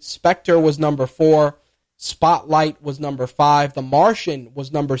 3. Spectre was number 4. Spotlight was number 5. The Martian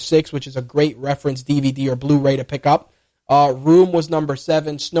was number 6, which is a great reference DVD or Blu-ray to pick up. Room was number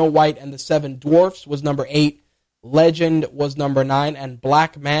 7. Snow White and the Seven Dwarfs was number 8. Legend was number 9. And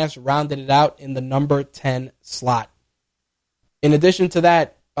Black Mass rounded it out in the number 10 slot. In addition to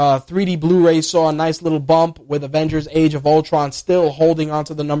that, 3D Blu-ray saw a nice little bump with Avengers Age of Ultron still holding on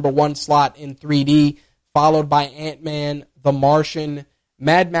to the number 1 slot in 3D, followed by Ant-Man, The Martian,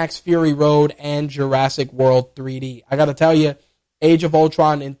 Mad Max Fury Road, and Jurassic World 3D. I gotta tell you, Age of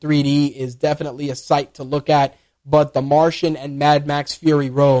Ultron in 3D is definitely a sight to look at, but The Martian and Mad Max Fury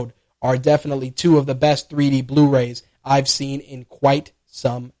Road are definitely two of the best 3D Blu-rays I've seen in quite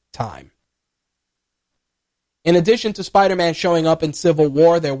some time. In addition to Spider-Man showing up in Civil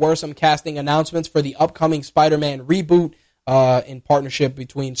War, there were some casting announcements for the upcoming Spider-Man reboot in partnership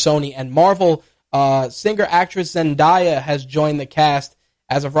between Sony and Marvel. Singer-actress Zendaya has joined the cast.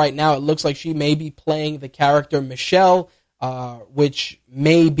 As of right now, it looks like she may be playing the character Michelle, which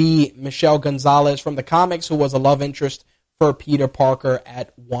may be Michelle Gonzalez from the comics, who was a love interest for Peter Parker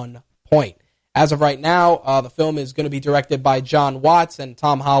at one point. As of right now, the film is going to be directed by John Watts, and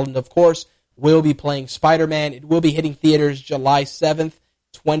Tom Holland, of course, will be playing Spider-Man. It will be hitting theaters July 7th,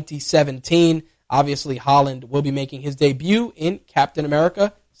 2017. Obviously, Holland will be making his debut in Captain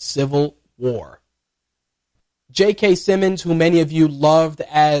America Civil War. J.K. Simmons, who many of you loved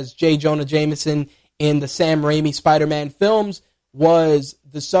as J. Jonah Jameson in the Sam Raimi Spider-Man films, was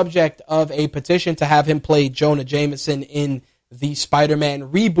the subject of a petition to have him play Jonah Jameson in the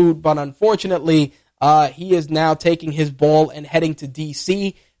Spider-Man reboot, but unfortunately, he is now taking his ball and heading to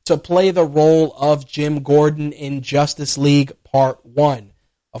DC to play the role of Jim Gordon in Justice League Part 1.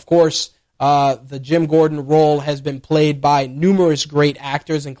 Of course, the Jim Gordon role has been played by numerous great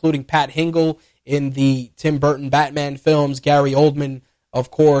actors, including Pat Hingle in the Tim Burton Batman films, Gary Oldman, of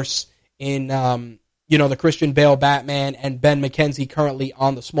course, in the Christian Bale Batman, and Ben McKenzie currently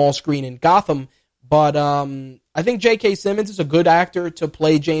on the small screen in Gotham. But I think J.K. Simmons is a good actor to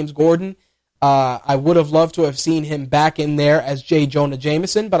play James Gordon. I would have loved to have seen him back in there as J. Jonah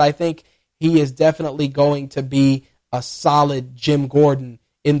Jameson, but I think he is definitely going to be a solid Jim Gordon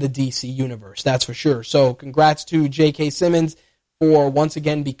in the DC universe, that's for sure. So congrats to J.K. Simmons for once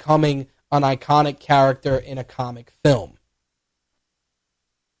again becoming an iconic character in a comic film.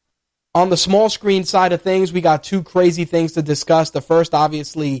 On the small screen side of things, we got two crazy things to discuss. The first,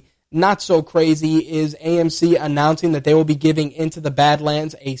 obviously, not so crazy, is AMC announcing that they will be giving Into the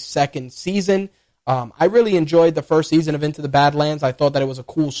Badlands a second season. I really enjoyed the first season of Into the Badlands. I thought that it was a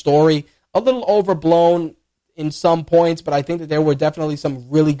cool story. A little overblown in some points, but I think that there were definitely some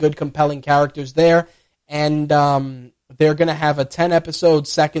really good, compelling characters there. And they're going to have a 10-episode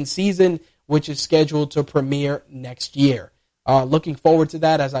second season, which is scheduled to premiere next year. Looking forward to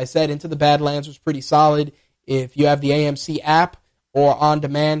that. As I said, Into the Badlands was pretty solid. If you have the AMC app or on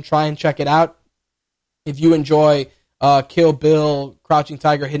demand, try and check it out. If you enjoy Kill Bill, Crouching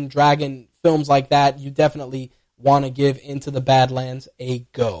Tiger, Hidden Dragon, films like that, you definitely want to give Into the Badlands a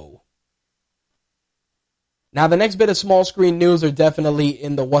go. Now, the next bit of small screen news are definitely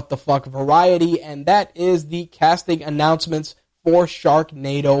in the what the fuck variety, and that is the casting announcements for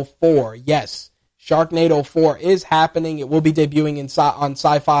Sharknado 4. Yes, Sharknado 4 is happening. It will be debuting on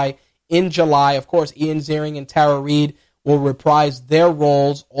Sci-Fi in July. Of course, Ian Ziering and Tara Reid will reprise their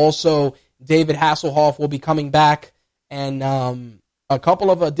roles. Also, David Hasselhoff will be coming back, and a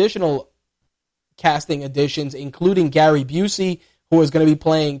couple of additional casting additions, including Gary Busey, who is going to be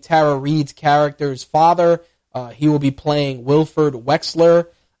playing Tara Reid's character's father. He will be playing Wilford Wexler.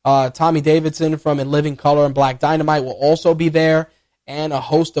 Tommy Davidson from In Living Color and Black Dynamite will also be there, and a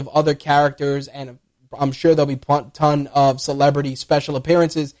host of other characters, and I'm sure there'll be a ton of celebrity special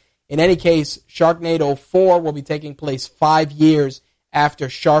appearances. In any case, Sharknado 4 will be taking place 5 years after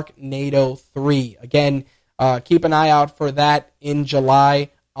Sharknado 3. Again, keep an eye out for that in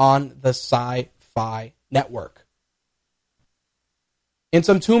July on the Sci-Fi Network. In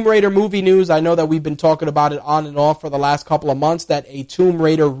some Tomb Raider movie news, I know that we've been talking about it on and off for the last couple of months, that a Tomb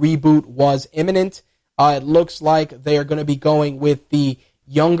Raider reboot was imminent. It looks like they are going to be going with the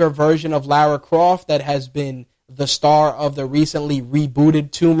younger version of Lara Croft that has been the star of the recently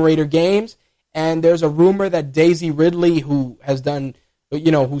rebooted Tomb Raider games. And there's a rumor that Daisy Ridley, who has done,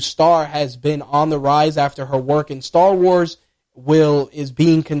 whose star has been on the rise after her work in Star Wars, is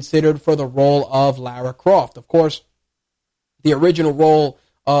being considered for the role of Lara Croft. Of course, the original role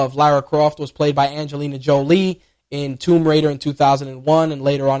of Lara Croft was played by Angelina Jolie in Tomb Raider in 2001, and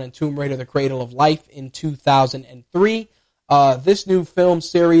later on in Tomb Raider: The Cradle of Life in 2003. This new film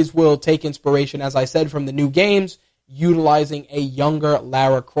series will take inspiration, as I said, from the new games, utilizing a younger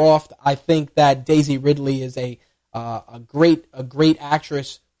Lara Croft. I think that Daisy Ridley is a great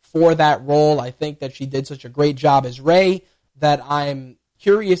actress for that role. I think that she did such a great job as Rey that I'm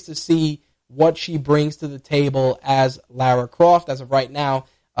curious to see what she brings to the table as Lara Croft. As of right now,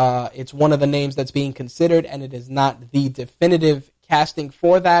 it's one of the names that's being considered, and it is not the definitive casting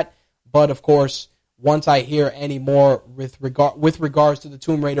for that. But of course, once I hear any more with regards to the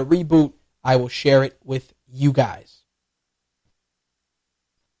Tomb Raider reboot, I will share it with you guys.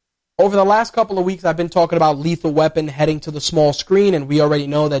 Over the last couple of weeks, I've been talking about Lethal Weapon heading to the small screen, and we already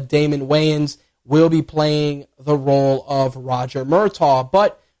know that Damon Wayans will be playing the role of Roger Murtaugh,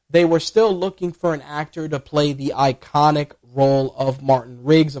 but they were still looking for an actor to play the iconic role of Martin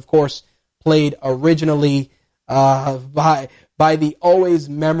Riggs, of course, played originally by the always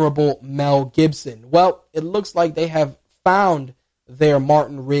memorable Mel Gibson. Well, it looks like they have found their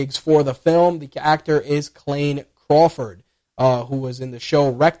Martin Riggs for the film. The actor is Clayne Crawford, who was in the show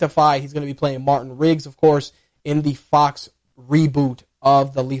Rectify. He's going to be playing Martin Riggs, of course, in the Fox reboot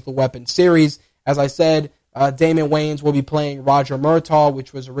of the Lethal Weapon series. As I said, Damon Wayans will be playing Roger Murtaugh,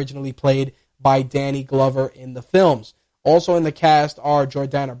 which was originally played by Danny Glover in the films. Also in the cast are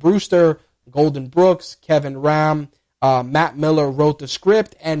Jordana Brewster, Golden Brooks, Kevin Ram, Matt Miller wrote the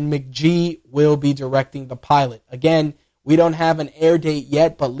script, and McGee will be directing the pilot. Again, we don't have an air date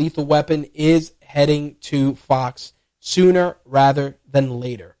yet, but Lethal Weapon is heading to Fox sooner rather than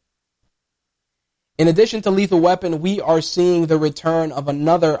later. In addition to Lethal Weapon, we are seeing the return of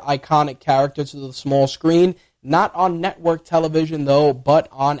another iconic character to the small screen, not on network television though, but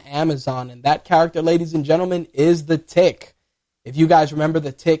on Amazon. And that character, ladies and gentlemen, is The Tick. If you guys remember,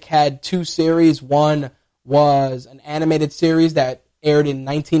 The Tick had two series. One was an animated series that aired in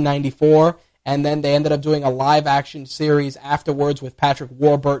 1994, and then they ended up doing a live-action series afterwards with Patrick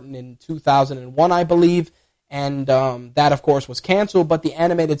Warburton in 2001, I believe, and that, of course, was canceled, but the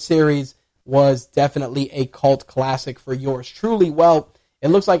animated series was definitely a cult classic for yours truly. Well, it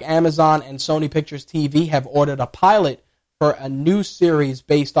looks like Amazon and Sony Pictures TV have ordered a pilot for a new series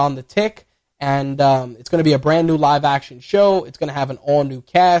based on The Tick, and it's going to be a brand new live-action show. It's going to have an all-new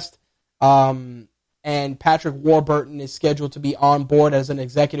cast, and Patrick Warburton is scheduled to be on board as an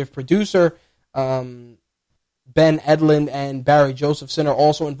executive producer. Ben Edlund and Barry Josephson are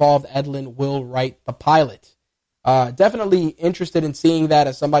also involved. Edlund will write the pilot. Definitely interested in seeing that.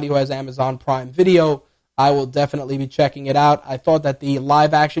 As somebody who has Amazon Prime Video, I will definitely be checking it out. I thought that the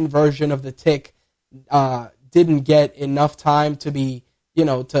live-action version of The Tick didn't get enough time to be,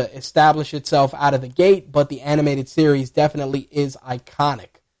 to establish itself out of the gate, but the animated series definitely is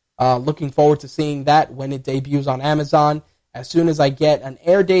iconic. Looking forward to seeing that when it debuts on Amazon. As soon as I get an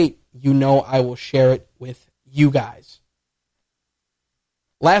air date, I will share it with you guys.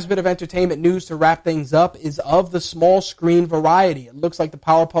 Last bit of entertainment news to wrap things up is of the small screen variety. It looks like the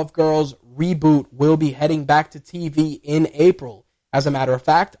Powerpuff Girls reboot will be heading back to TV in April. As a matter of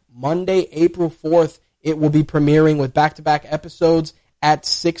fact, Monday, April 4th, it will be premiering with back-to-back episodes at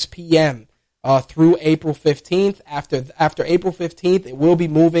 6 p.m. Through April 15th. After April 15th, it will be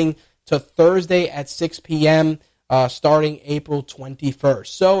moving to Thursday at 6 p.m. Starting April 21st.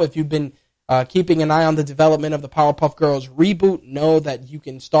 So if you've been keeping an eye on the development of the Powerpuff Girls reboot, know that you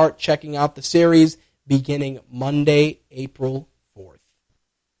can start checking out the series beginning Monday, April 4th.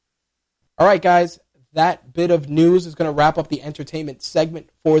 All right, guys, that bit of news is going to wrap up the entertainment segment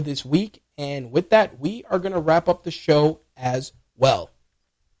for this week. And with that, we are going to wrap up the show as well.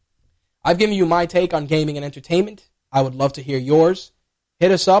 I've given you my take on gaming and entertainment. I would love to hear yours.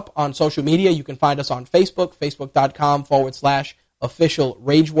 Hit us up on social media. You can find us on Facebook, facebook.com/official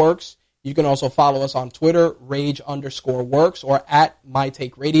RageWorks. You can also follow us on Twitter, Rage_Works, or at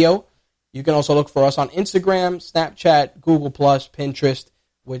MyTakeRadio. You can also look for us on Instagram, Snapchat, Google+, Pinterest,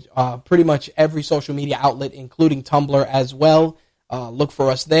 which pretty much every social media outlet, including Tumblr as well. Look for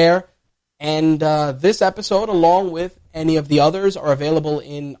us there. And this episode, along with any of the others, are available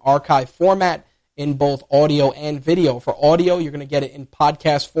in archive format in both audio and video. For audio, you're going to get it in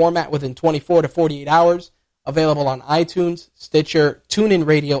podcast format within 24 to 48 hours. Available on iTunes, Stitcher, TuneIn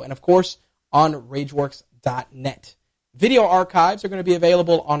Radio, and of course on RageWorks.net. Video archives are going to be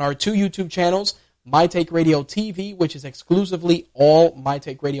available on our two YouTube channels, My Take Radio TV, which is exclusively all My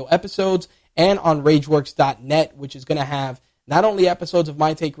Take Radio episodes, and on RageWorks.net, which is going to have not only episodes of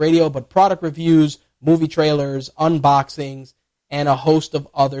My Take Radio, but product reviews, movie trailers, unboxings, and a host of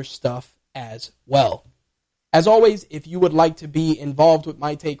other stuff as well. As always, if you would like to be involved with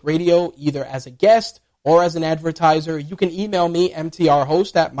My Take Radio, either as a guest or as an advertiser, you can email me,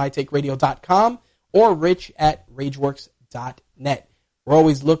 mtrhost@mytakeradio.com, or rich@rageworks.net. We're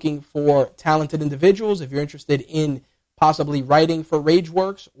always looking for talented individuals. If you're interested in possibly writing for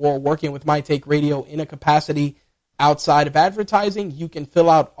RageWorks or working with My Take Radio in a capacity outside of advertising, you can fill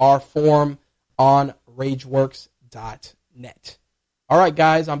out our form on rageworks.net. All right,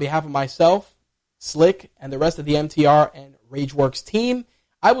 guys, on behalf of myself, Slick, and the rest of the MTR and RageWorks team,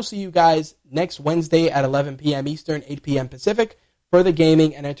 I will see you guys next Wednesday at 11 p.m. Eastern, 8 p.m. Pacific for the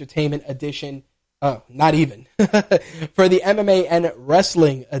Gaming and Entertainment edition. Not even. For the MMA and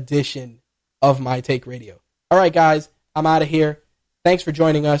Wrestling edition of My Take Radio. All right, guys, I'm out of here. Thanks for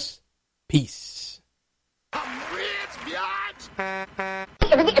joining us. Peace. That's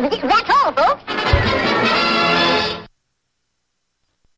all, folks.